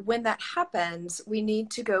 So when that happens, we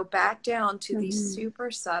need to go back down to these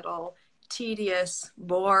super subtle, tedious,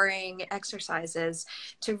 boring exercises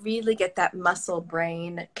to really get that muscle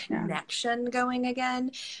brain connection going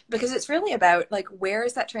again, because it's really about like, where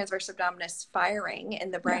is that transverse abdominis firing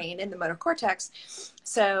in the brain, in the motor cortex?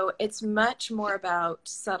 So it's much more about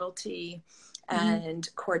subtlety and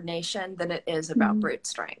coordination than it is about brute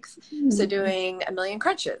strength. So doing a million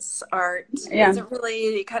crunches isn't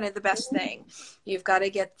really kind of the best thing. You've got to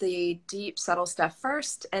get the deep, subtle stuff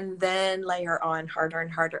first, and then layer on harder and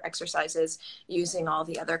harder exercises using all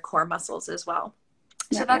the other core muscles as well.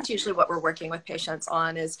 So that's usually what we're working with patients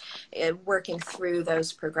on, is working through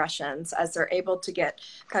those progressions as they're able to get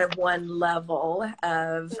kind of one level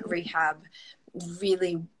of rehab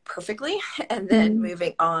really perfectly, and then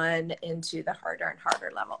moving on into the harder and harder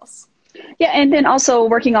levels. Yeah, and then also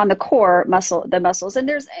working on the core muscle, the muscles. And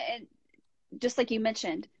there's, just like you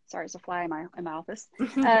mentioned, sorry, it's a fly in my office.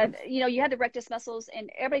 You know, you have the rectus muscles, and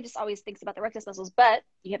everybody just always thinks about the rectus muscles, but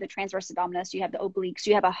you have the transverse abdominis, you have the obliques,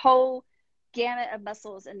 you have a whole gamut of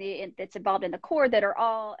muscles that's involved in the core that are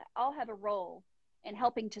all have a role in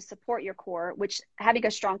helping to support your core, which having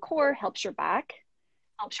a strong core helps your back,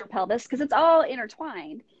 helps your pelvis, because it's all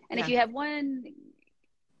intertwined. And if you have one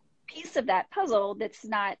piece of that puzzle that's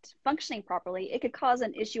not functioning properly, it could cause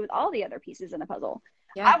an issue with all the other pieces in the puzzle.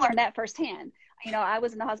 I learned that firsthand. You know, I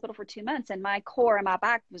was in the hospital for 2 months, and my core and my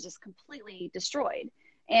back was just completely destroyed.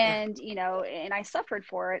 And, you know, and I suffered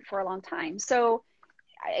for it for a long time. So,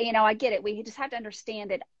 you know, I get it. We just have to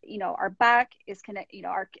understand that, you know, our back is connected, you know,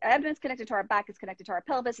 our abdomen is connected to our back, is connected to our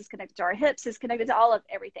pelvis, is connected to our hips, is connected to all of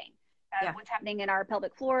everything. What's happening in our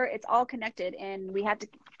pelvic floor, it's all connected, and we have to,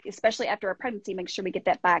 especially after a pregnancy, make sure we get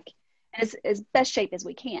that back in as best shape as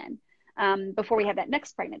we can before we have that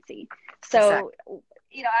next pregnancy. So,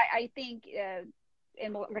 you know, I think,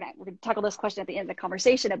 and we're gonna tackle this question at the end of the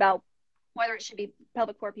conversation about whether it should be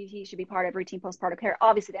pelvic floor PT should be part of routine postpartum care.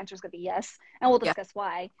 Obviously, the answer is going to be yes, and we'll discuss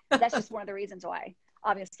why. That's just one of the reasons why.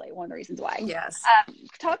 Obviously, one of the reasons why. Yes.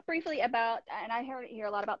 Talk briefly about, and I hear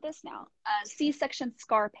a lot about this now, C-section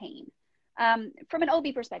scar pain. From an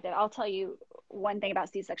OB perspective, I'll tell you one thing about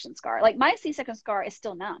C-section scar. Like, my C-section scar is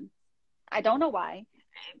still numb. I don't know why.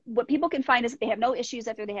 What people can find is that they have no issues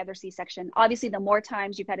after they have their C-section. Obviously, the more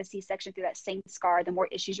times you've had a C-section through that same scar, the more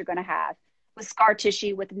issues you're going to have with scar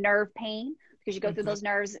tissue, with nerve pain, because you go through those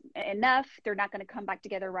nerves enough, they're not going to come back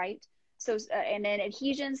together right. So, and then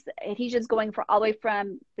adhesions going all the way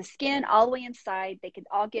from the skin all the way inside, they could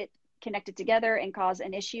all get connected together and cause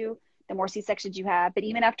an issue the more C-sections you have. But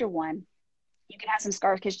even after one, you can have some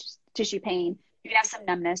scar tissue pain, you can have some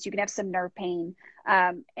numbness, you can have some nerve pain,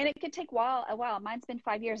 and it could take a while. Mine's been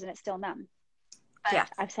 5 years and it's still numb. But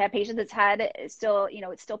I've had patients that's had it still, you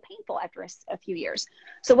know, it's still painful after a few years.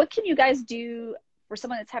 So what can you guys do for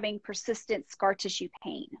someone that's having persistent scar tissue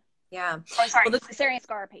pain? Cesarean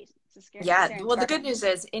scar pain. Well, the good news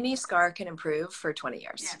is any scar can improve for 20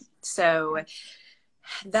 years. So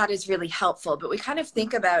that is really helpful. But we kind of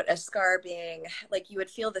think about a scar being like, you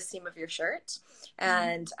would feel the seam of your shirt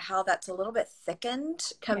and how that's a little bit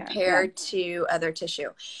thickened compared to other tissue.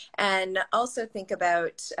 And also think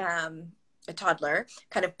about a toddler,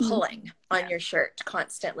 kind of pulling on your shirt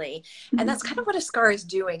constantly. And that's kind Mm-hmm. of what a scar is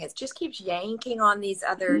doing. It just keeps yanking on these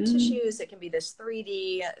other tissues. It can be this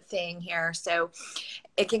 3D thing here. So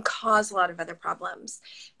it can cause a lot of other problems.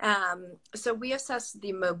 So we assess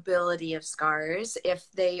the mobility of scars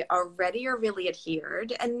if they already are really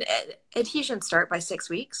adhered, and adhesions start by 6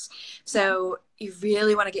 weeks. So you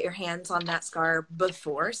really want to get your hands on that scar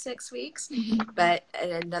before 6 weeks. But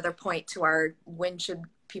another point to our when should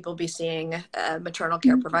people be seeing a maternal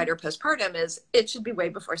care provider postpartum is it should be way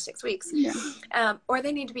before 6 weeks. Or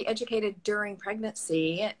they need to be educated during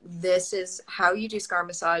pregnancy. This is how you do scar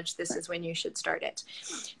massage. This is when you should start it.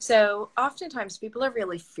 So oftentimes people are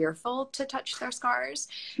really fearful to touch their scars.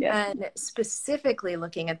 And specifically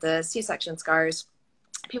looking at the C-section scars,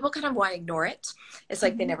 people kind of want to ignore it. It's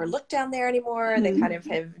like they never look down there anymore. They kind of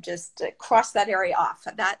have just crossed that area off.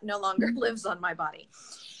 That no longer lives on my body.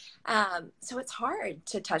 So it's hard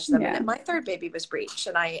to touch them. And my third baby was breech,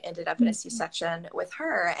 and I ended up in a C-section with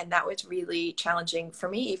her. And that was really challenging for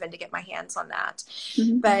me even to get my hands on that.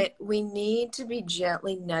 But we need to be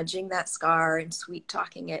gently nudging that scar and sweet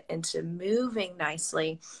talking it into moving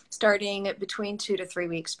nicely, starting between 2 to 3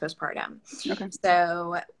 weeks postpartum.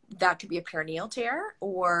 So that could be a perineal tear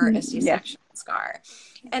or a C-section scar.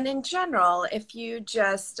 And in general, if you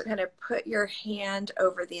just kind of put your hand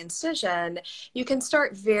over the incision, you can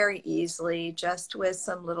start very easily just with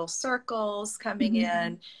some little circles coming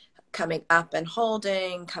in, coming up and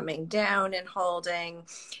holding, coming down and holding.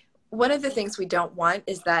 One of the things we don't want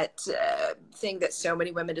is that thing that so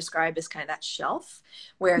many women describe as kind of that shelf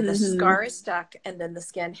where the scar is stuck and then the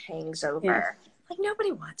skin hangs over. Like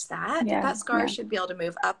nobody wants that. That scar should be able to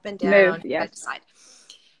move up and down, side to side.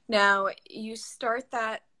 Now you start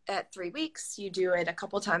that at 3 weeks. You do it a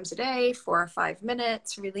couple times a day, 4 or 5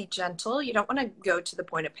 minutes, really gentle. You don't want to go to the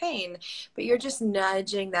point of pain, but you're just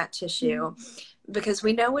nudging that tissue because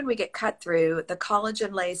we know when we get cut through, the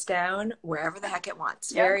collagen lays down wherever the heck it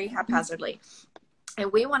wants, very haphazardly.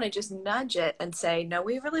 And we want to just nudge it and say, no,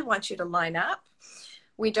 we really want you to line up.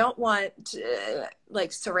 We don't want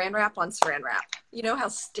like saran wrap on saran wrap. You know how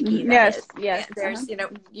sticky that is. There's, you know,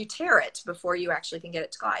 you tear it before you actually can get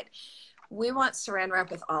it to glide. We want saran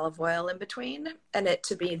wrap with olive oil in between and it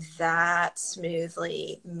to be that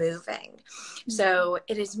smoothly moving. So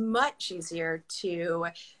it is much easier to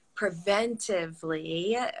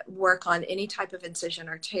preventively work on any type of incision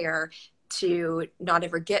or tear to not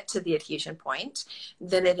ever get to the adhesion point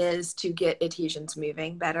than it is to get adhesions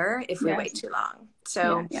moving better if we wait too long.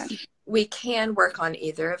 So we can work on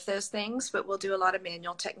either of those things, but we'll do a lot of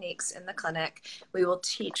manual techniques in the clinic. We will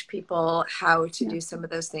teach people how to do some of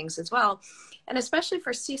those things as well. And especially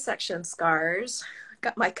for C-section scars,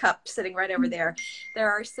 got my cup sitting right over there. There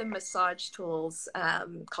are some massage tools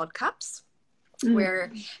called cups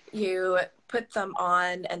where you put them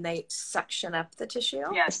on and they suction up the tissue.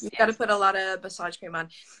 You've got to put a lot of massage cream on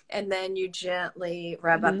and then you gently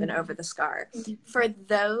rub up and over the scar. For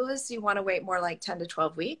those, you want to wait more like 10 to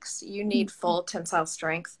 12 weeks. You need full tensile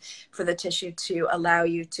strength for the tissue to allow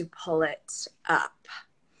you to pull it up.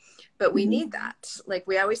 But we need that. Like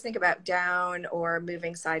we always think about down or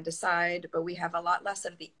moving side to side, but we have a lot less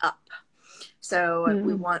of the up. So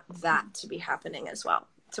we want that to be happening as well.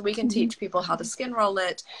 So we can teach people how to skin roll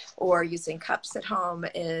it, or using cups at home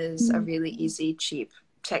is a really easy, cheap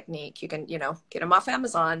technique. You can, you know, get them off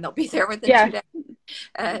Amazon. They'll be there within 2 days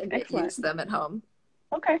and use them at home.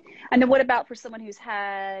 Okay. And then what about for someone who's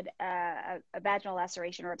had a vaginal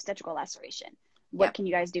laceration or obstetrical laceration? What can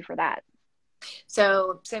you guys do for that?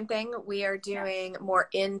 So same thing, we are doing more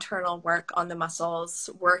internal work on the muscles,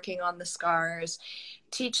 working on the scars,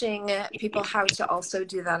 teaching people how to also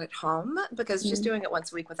do that at home, because just doing it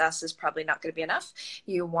once a week with us is probably not going to be enough.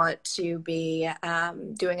 You want to be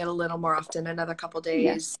doing it a little more often, another couple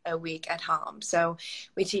days a week at home. So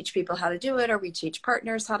we teach people how to do it, or we teach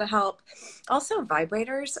partners how to help. Also,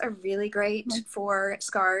 vibrators are really great for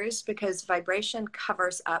scars because vibration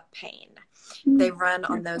covers up pain. They run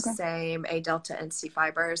on those same A delta and C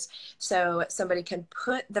fibers. So somebody can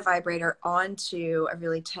put the vibrator onto a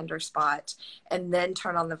really tender spot and then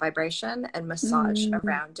turn on the vibration and massage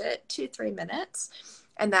around it 2-3 minutes.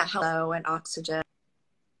 And that helps flow and oxygen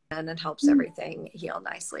and helps everything heal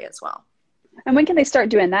nicely as well. And when can they start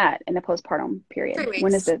doing that in the postpartum period? 3 weeks.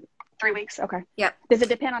 When is it? 3 weeks. Okay. Yep. Does it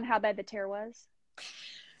depend on how bad the tear was?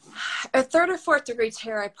 A 3rd or 4th degree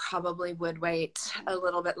tear, I probably would wait a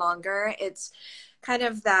little bit longer. It's kind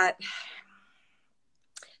of that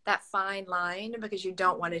fine line because you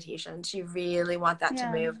don't want adhesions. You really want that to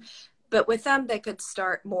move. But with them, they could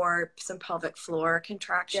start some pelvic floor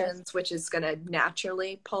contractions, Yes. which is going to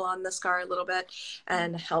naturally pull on the scar a little bit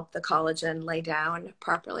and help the collagen lay down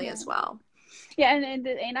properly as well. Yeah,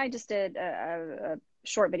 and I just did a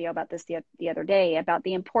short video about this the other day about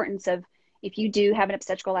the importance of, if you do have an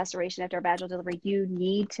obstetrical laceration after a vaginal delivery, you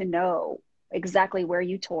need to know exactly where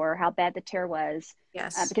you tore, how bad the tear was.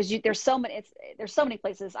 Yes. Because there's so many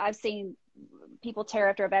places I've seen people tear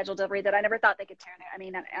after a vaginal delivery that I never thought they could tear. I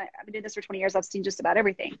mean, I've been doing this for 20 years. I've seen just about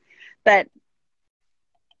everything, but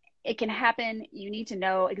it can happen. You need to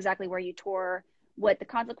know exactly where you tore, what the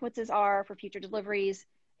consequences are for future deliveries,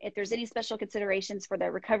 if there's any special considerations for the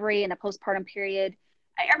recovery and the postpartum period.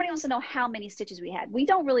 Everybody wants to know how many stitches we had. We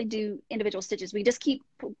don't really do individual stitches. We just keep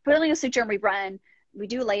putting a suture and we run. We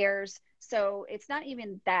do layers. So it's not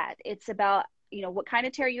even that. It's about, what kind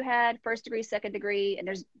of tear you had, first degree, second degree, and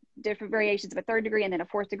there's different variations of a third degree and then a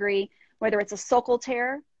fourth degree, whether it's a sulcal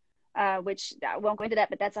tear, which I won't go into that,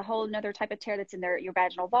 but that's a whole nother type of tear that's in your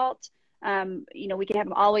vaginal vault. We can have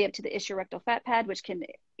them all the way up to the ischial fat pad, which can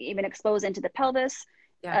even expose into the pelvis.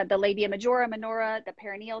 Yeah. The labia majora, minora, the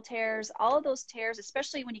perineal tears, all of those tears,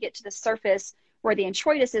 especially when you get to the surface where the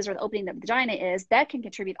introitus is or the opening of the vagina is, that can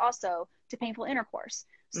contribute also to painful intercourse.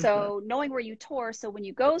 So knowing where you tore, so when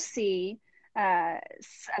you go see a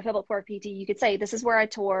pelvic floor PT, you could say, this is where I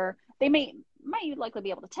tore. They might likely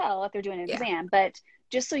be able to tell if they're doing an exam, but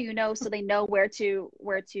just so you know, so they know where to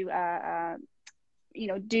do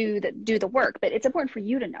the work. But it's important for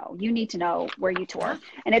you to know. You need to know where you tore,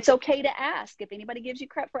 and it's okay to ask. If anybody gives you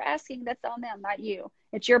crap for asking, that's on them, not you.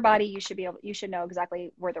 It's your body. You should know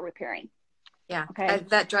exactly where they're repairing. Yeah. Okay.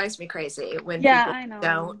 That drives me crazy when people I know.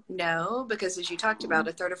 don't know, because as you talked about,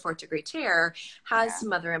 a third or fourth degree tear has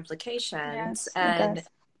some other implications. Yes, and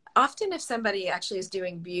often if somebody actually is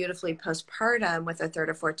doing beautifully postpartum with a third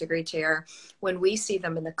or fourth degree tear, when we see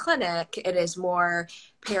them in the clinic, it is more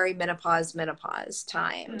menopause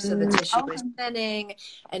time. So the tissue is thinning,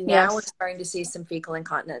 and now we're starting to see some fecal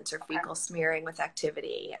incontinence or fecal smearing with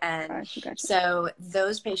activity. And so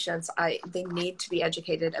those patients, they need to be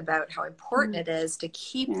educated about how important it is to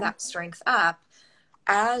keep that strength up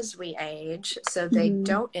as we age, so they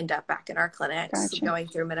don't end up back in our clinics going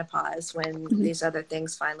through menopause when these other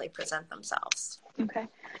things finally present themselves. Okay.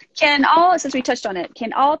 Since we touched on it,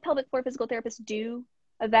 can all pelvic floor physical therapists do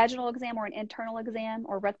a vaginal exam or an internal exam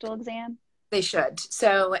or rectal exam? They should.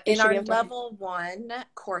 So in our level 1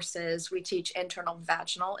 courses, we teach internal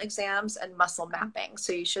vaginal exams and muscle mapping.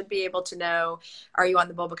 So you should be able to know, are you on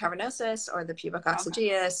the bulba cavernosus or the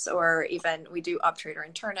pubococcygeus, or even we do obturator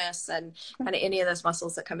internus and kind of any of those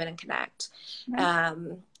muscles that come in and connect.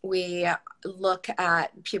 We look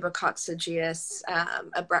at pubococcygeus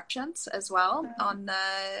abruptions as well on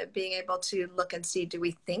the being able to look and see, do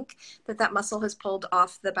we think that muscle has pulled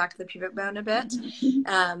off the back of the pubic bone a bit?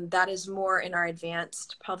 That is more in our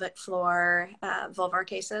advanced pelvic floor vulvar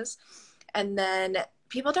cases. And then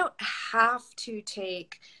people don't have to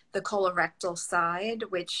take the colorectal side,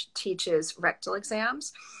 which teaches rectal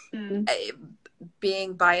exams.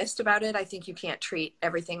 Being biased about it, I think you can't treat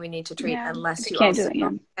everything we need to treat unless you also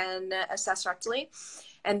can assess rectally.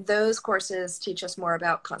 And those courses teach us more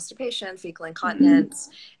about constipation, fecal incontinence.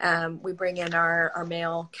 We bring in our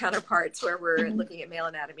male counterparts where we're looking at male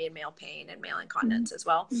anatomy and male pain and male incontinence as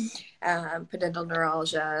well. Pudendal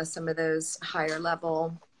neuralgia, some of those higher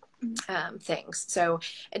level things. So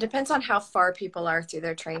it depends on how far people are through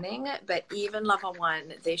their training, but even level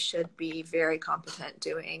 1, they should be very competent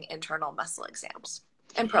doing internal muscle exams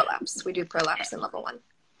and prolapse. We do prolapse in level 1.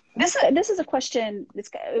 This is a question.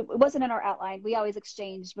 It wasn't in our outline. We always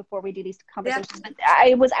exchange before we do these conversations. But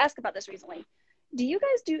I was asked about this recently. Do you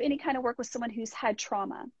guys do any kind of work with someone who's had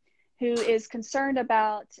trauma, who is concerned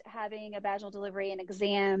about having a vaginal delivery and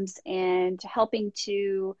exams and helping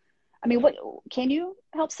to? I mean, what can you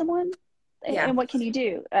help someone, and what can you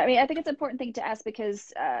do? I mean, I think it's an important thing to ask,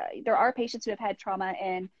 because there are patients who have had trauma,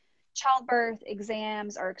 and childbirth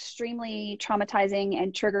exams are extremely traumatizing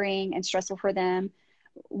and triggering and stressful for them.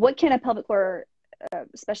 What can a pelvic floor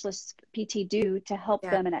specialist PT do to help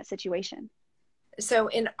them in that situation? So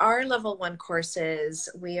in our level 1 courses,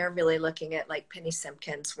 we are really looking at like Penny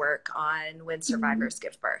Simpkin's work on when survivors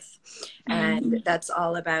give birth. And that's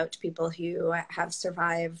all about people who have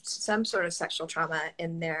survived some sort of sexual trauma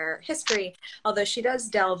in their history, although she does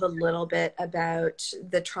delve a little bit about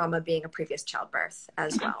the trauma being a previous childbirth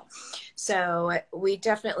as well. So we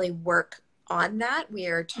definitely work on that, we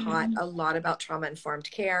are taught a lot about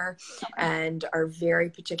trauma-informed care and are very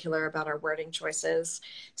particular about our wording choices.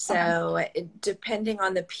 So depending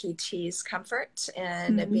on the PT's comfort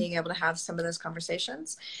and being able to have some of those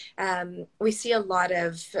conversations, we see a lot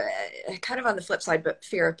of kind of on the flip side, but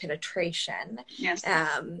fear of penetration. Yes.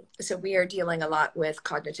 So we are dealing a lot with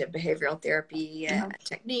cognitive behavioral therapy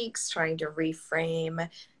techniques, trying to reframe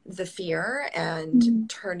the fear and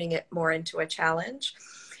turning it more into a challenge.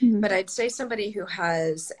 But I'd say somebody who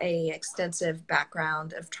has a extensive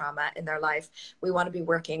background of trauma in their life, we want to be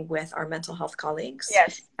working with our mental health colleagues.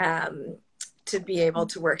 Yes. To be able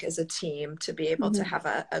to work as a team, to be able to have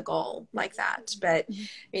a goal like that. But I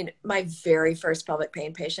mean, my very first pelvic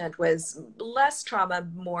pain patient was less trauma,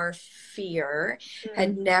 more fear,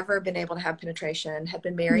 had never been able to have penetration, had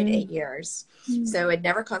been married 8 years. So had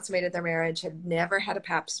never consummated their marriage, had never had a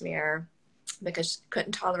pap smear because she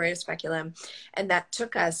couldn't tolerate a speculum. And that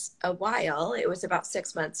took us a while. It was about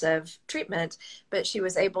 6 months of treatment, but she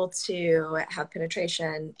was able to have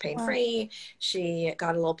penetration pain-free. She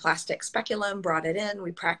got a little plastic speculum, brought it in.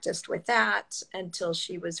 We practiced with that until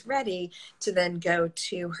she was ready to then go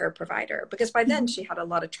to her provider, because by then she had a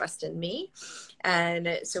lot of trust in me.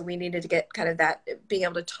 And so we needed to get kind of that, being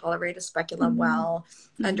able to tolerate a speculum well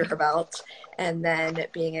under her belt, and then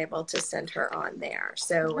being able to send her on there.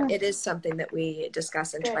 So it is something that we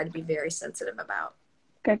discuss and try to be very sensitive about.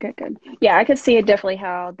 Good. Yeah, I could see it definitely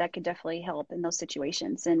how that could definitely help in those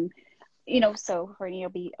situations. And, you know, so for any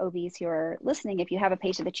OBs who are listening, if you have a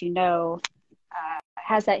patient that you know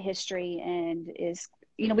has that history and is,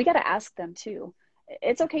 you know, we got to ask them too.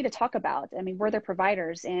 It's okay to talk about. I mean, we're their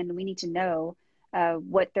providers and we need to know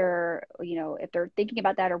what they're, you know, if they're thinking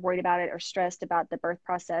about that or worried about it or stressed about the birth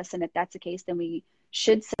process. And if that's the case, then we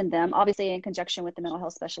should send them, obviously in conjunction with the mental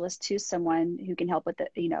health specialist, to someone who can help with the,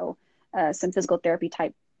 you know, some physical therapy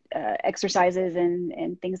type exercises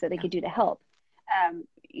and things that they could do to help.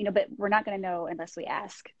 You know, but we're not going to know unless we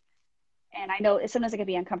ask. And I know sometimes it can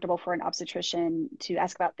be uncomfortable for an obstetrician to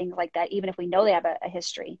ask about things like that, even if we know they have a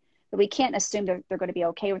history. But we can't assume they're going to be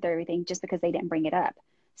okay with everything just because they didn't bring it up.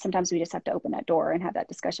 Sometimes we just have to open that door and have that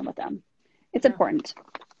discussion with them. It's important.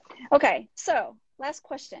 Okay, so last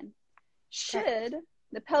question. Should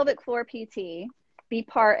the pelvic floor PT be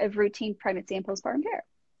part of routine pregnancy and postpartum care?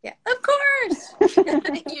 Yeah, of course.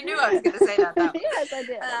 You knew I was going to say that, though. Yes, I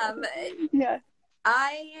did. Yeah.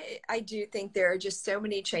 I do think there are just so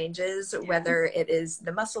many changes, whether it is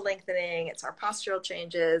the muscle lengthening, it's our postural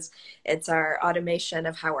changes, it's our automation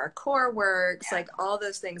of how our core works, like all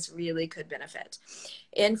those things really could benefit.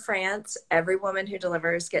 In France, every woman who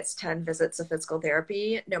delivers gets 10 visits of physical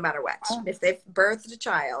therapy, no matter what. If they've birthed a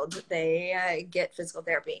child, they get physical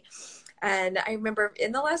therapy. And I remember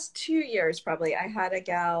in the last 2 years, probably, I had a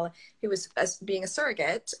gal who was being a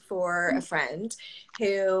surrogate for a friend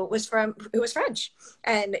who was French.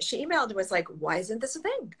 And she emailed and was like, why isn't this a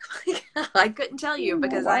thing? I couldn't tell you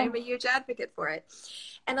because I am a huge advocate for it.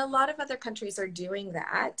 And a lot of other countries are doing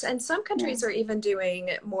that. And some countries are even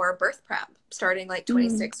doing more birth prep, starting like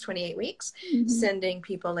 26, 28 weeks, sending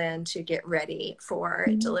people in to get ready for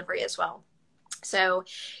delivery as well. So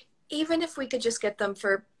even if we could just get them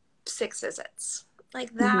for 6 visits,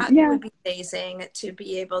 like that would be amazing to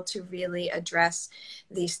be able to really address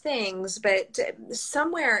these things. But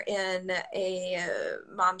somewhere in a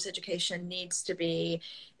mom's education needs to be,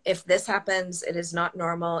 if this happens, it is not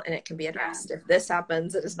normal and it can be addressed. If this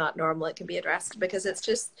happens, it is not normal, it can be addressed, because it's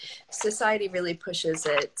just, society really pushes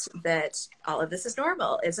it that all of this is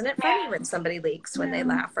normal. Isn't it funny when somebody leaks, when they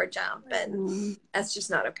laugh or jump? And that's just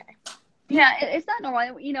not okay. Yeah, it's not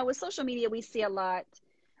normal. You know, with social media, we see a lot.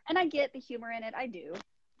 And I get the humor in it, I do.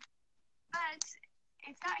 But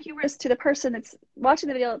it's not humorous to the person that's watching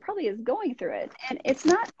the video that probably is going through it. And it's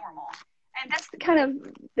not normal. And that's the kind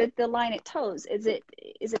of the line it toes. Is it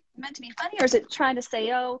meant to be funny, or is it trying to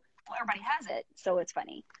say, oh, well, everybody has it, so it's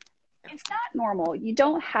funny? It's not normal. You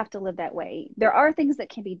don't have to live that way. There are things that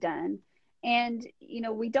can be done. And, you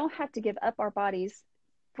know, we don't have to give up our bodies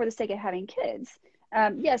for the sake of having kids.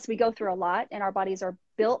 Yes, we go through a lot, and our bodies are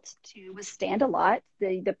built to withstand a lot.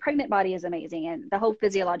 The pregnant body is amazing, and the whole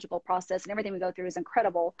physiological process and everything we go through is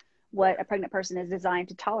incredible. What a pregnant person is designed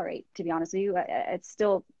to tolerate, to be honest with you, it's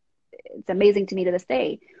amazing to me to this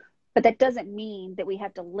day. But that doesn't mean that we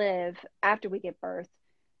have to live after we give birth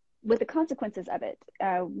with the consequences of it.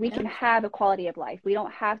 We can have a quality of life. We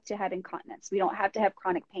don't have to have incontinence. We don't have to have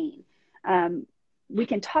chronic pain. We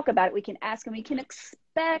can talk about it. We can ask, and we can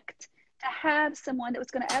expect to have someone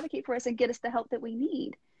that's going to advocate for us and get us the help that we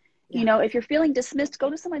need. You know, if you're feeling dismissed,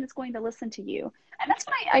 go to someone that's going to listen to you. And that's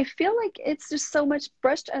why I feel like it's just so much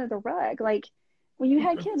brushed under the rug. Like, When you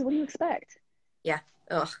had kids, what do you expect? Yeah.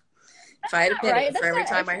 Ugh. If I had a penny Right? for every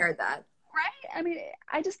time I heard that. Right? I mean,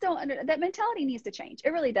 I just don't that mentality needs to change.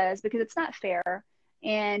 It really does, because it's not fair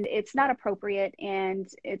and it's not appropriate, and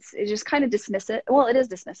it's just kind of dismissive. Well, it is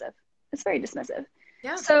dismissive. It's very dismissive.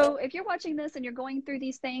 Yeah. So if you're watching this and you're going through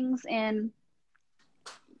these things and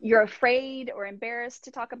you're afraid or embarrassed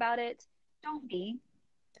to talk about it, don't be.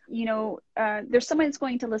 You know, there's someone that's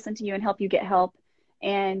going to listen to you and help you get help.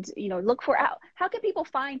 And, you know, look for how can people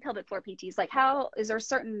find pelvic floor PTs? Like, how is there a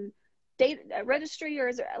certain date registry, or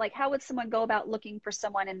is there, like, how would someone go about looking for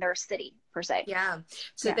someone in their city per se? Yeah.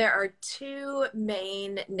 So there are two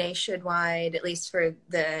main nationwide, at least for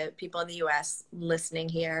the people in the US listening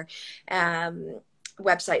here,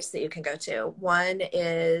 websites that you can go to. One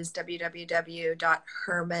is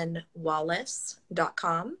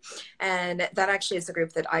www.hermanwallace.com. And that actually is the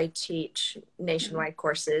group that I teach nationwide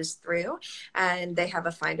courses through. And they have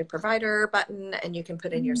a find a provider button, and you can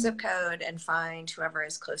put in your zip code and find whoever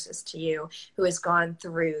is closest to you who has gone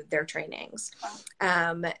through their trainings.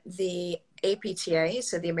 The APTA,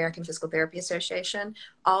 so the American Physical Therapy Association,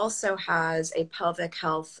 also has a pelvic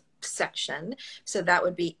health section. So that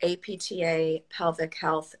would be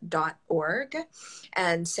aptapelvichealth.org.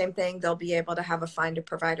 And same thing, they'll be able to have a find a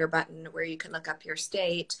provider button where you can look up your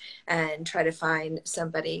state and try to find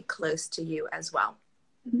somebody close to you as well.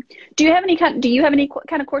 Do you have any kind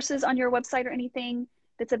of courses on your website or anything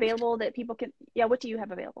that's available that people can, what do you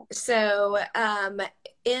have available? So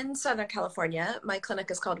in Southern California, my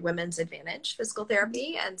clinic is called Women's Advantage Physical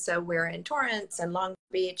Therapy. And so we're in Torrance and Long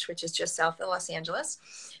Beach, which is just south of Los Angeles.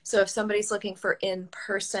 So if somebody's looking for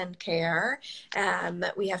in-person care,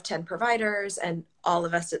 we have 10 providers, and all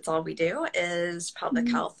of us, it's all we do is pelvic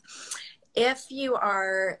health. If you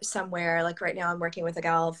are somewhere, like right now I'm working with a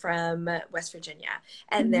gal from West Virginia,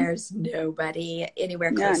 and there's nobody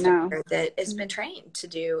anywhere close to her that has been trained to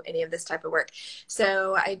do any of this type of work.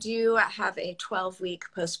 So I do have a 12-week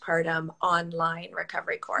postpartum online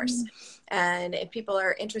recovery course. And if people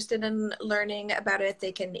are interested in learning about it,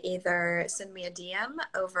 they can either send me a DM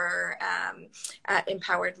over at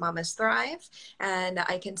Empowered Mamas Thrive, and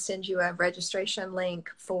I can send you a registration link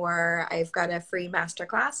for, I've got a free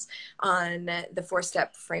masterclass on the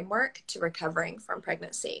 4-step framework to recovering from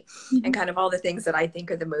pregnancy, and kind of all the things that I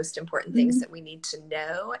think are the most important things that we need to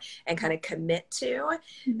know and kind of commit to.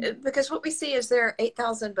 Because what we see is there are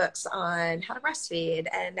 8,000 books on how to breastfeed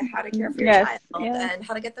and how to care for your child and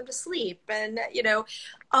how to get them to sleep and, you know,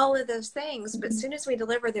 all of those things. But as soon as we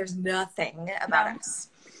deliver, there's nothing about us.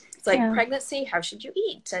 It's like pregnancy, how should you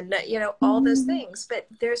eat? And, you know, all those things. But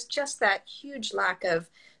there's just that huge lack of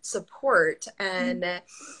support and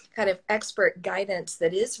kind of expert guidance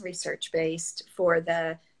that is research-based for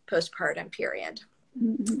the postpartum period.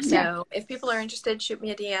 So if people are interested, shoot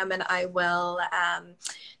me a DM and I will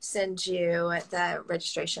send you the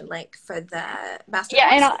registration link for the master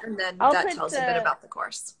course, and then that tells a bit about the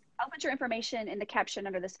course. I'll put your information in the caption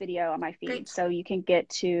under this video on my feed. So you can get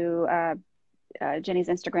to Jenni's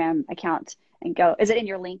Instagram account and go. Is it in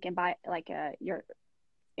your link and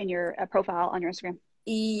your profile on your Instagram?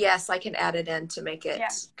 Yes, I can add it in to make it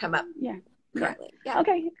come up correctly.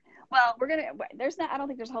 Okay. Well, I don't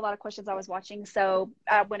think there's a whole lot of questions I was watching, so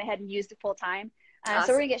I went ahead and used it full time. Awesome.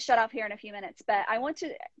 So we're gonna get shut off here in a few minutes, but I want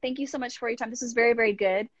to thank you so much for your time. This is very, very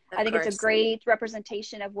good. I think it's a great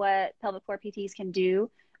representation of what pelvic floor PTs can do.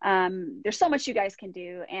 There's so much you guys can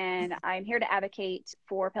do, and I'm here to advocate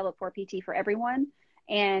for pelvic floor PT for everyone.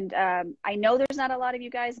 And I know there's not a lot of you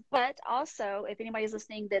guys, but also if anybody's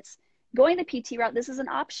listening that's going the PT route, this is an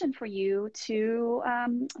option for you to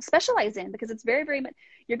specialize in, because it's very, very much,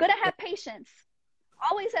 you're going to have patience,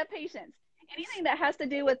 always have patience. Anything that has to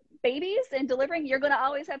do with babies and delivering, you're going to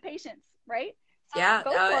always have patience, right? So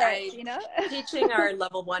go for it, you know? Teaching our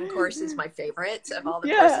level 1 course is my favorite of all the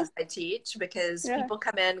courses I teach, because people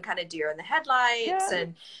come in kind of deer in the headlights,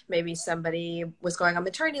 and maybe somebody was going on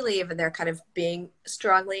maternity leave and they're kind of being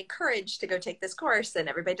strongly encouraged to go take this course, and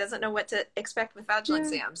everybody doesn't know what to expect with vaginal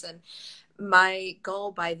exams. And my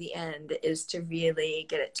goal by the end is to really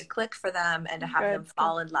get it to click for them and to have them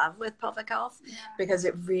fall in love with pelvic health, because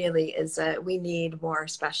it really is we need more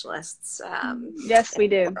specialists. Yes, we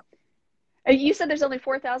do. You said there's only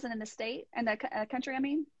 4,000 in the state and the country, I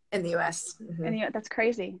mean? In the U.S. That's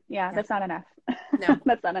crazy. Yeah, that's not enough. No.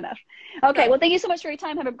 That's not enough. Okay, well, thank you so much for your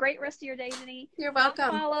time. Have a great rest of your day, Jenni. You're welcome.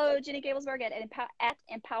 Follow Jenni Gabelsberg at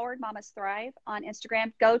Empowered Mamas Thrive on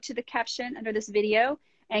Instagram. Go to the caption under this video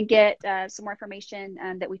and get some more information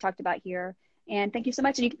that we talked about here. And thank you so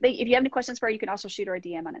much. And if you have any questions for her, you can also shoot her a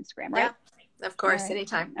DM on Instagram, right? Yeah, of course,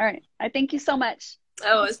 anytime. All right. I thank you so much.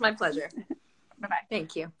 Oh, it's my pleasure. Bye-bye.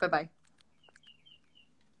 Thank you. Bye-bye.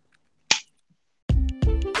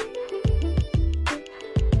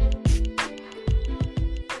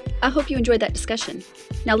 I hope you enjoyed that discussion.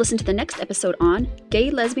 Now listen to the next episode on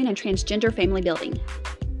gay, lesbian, and transgender family building.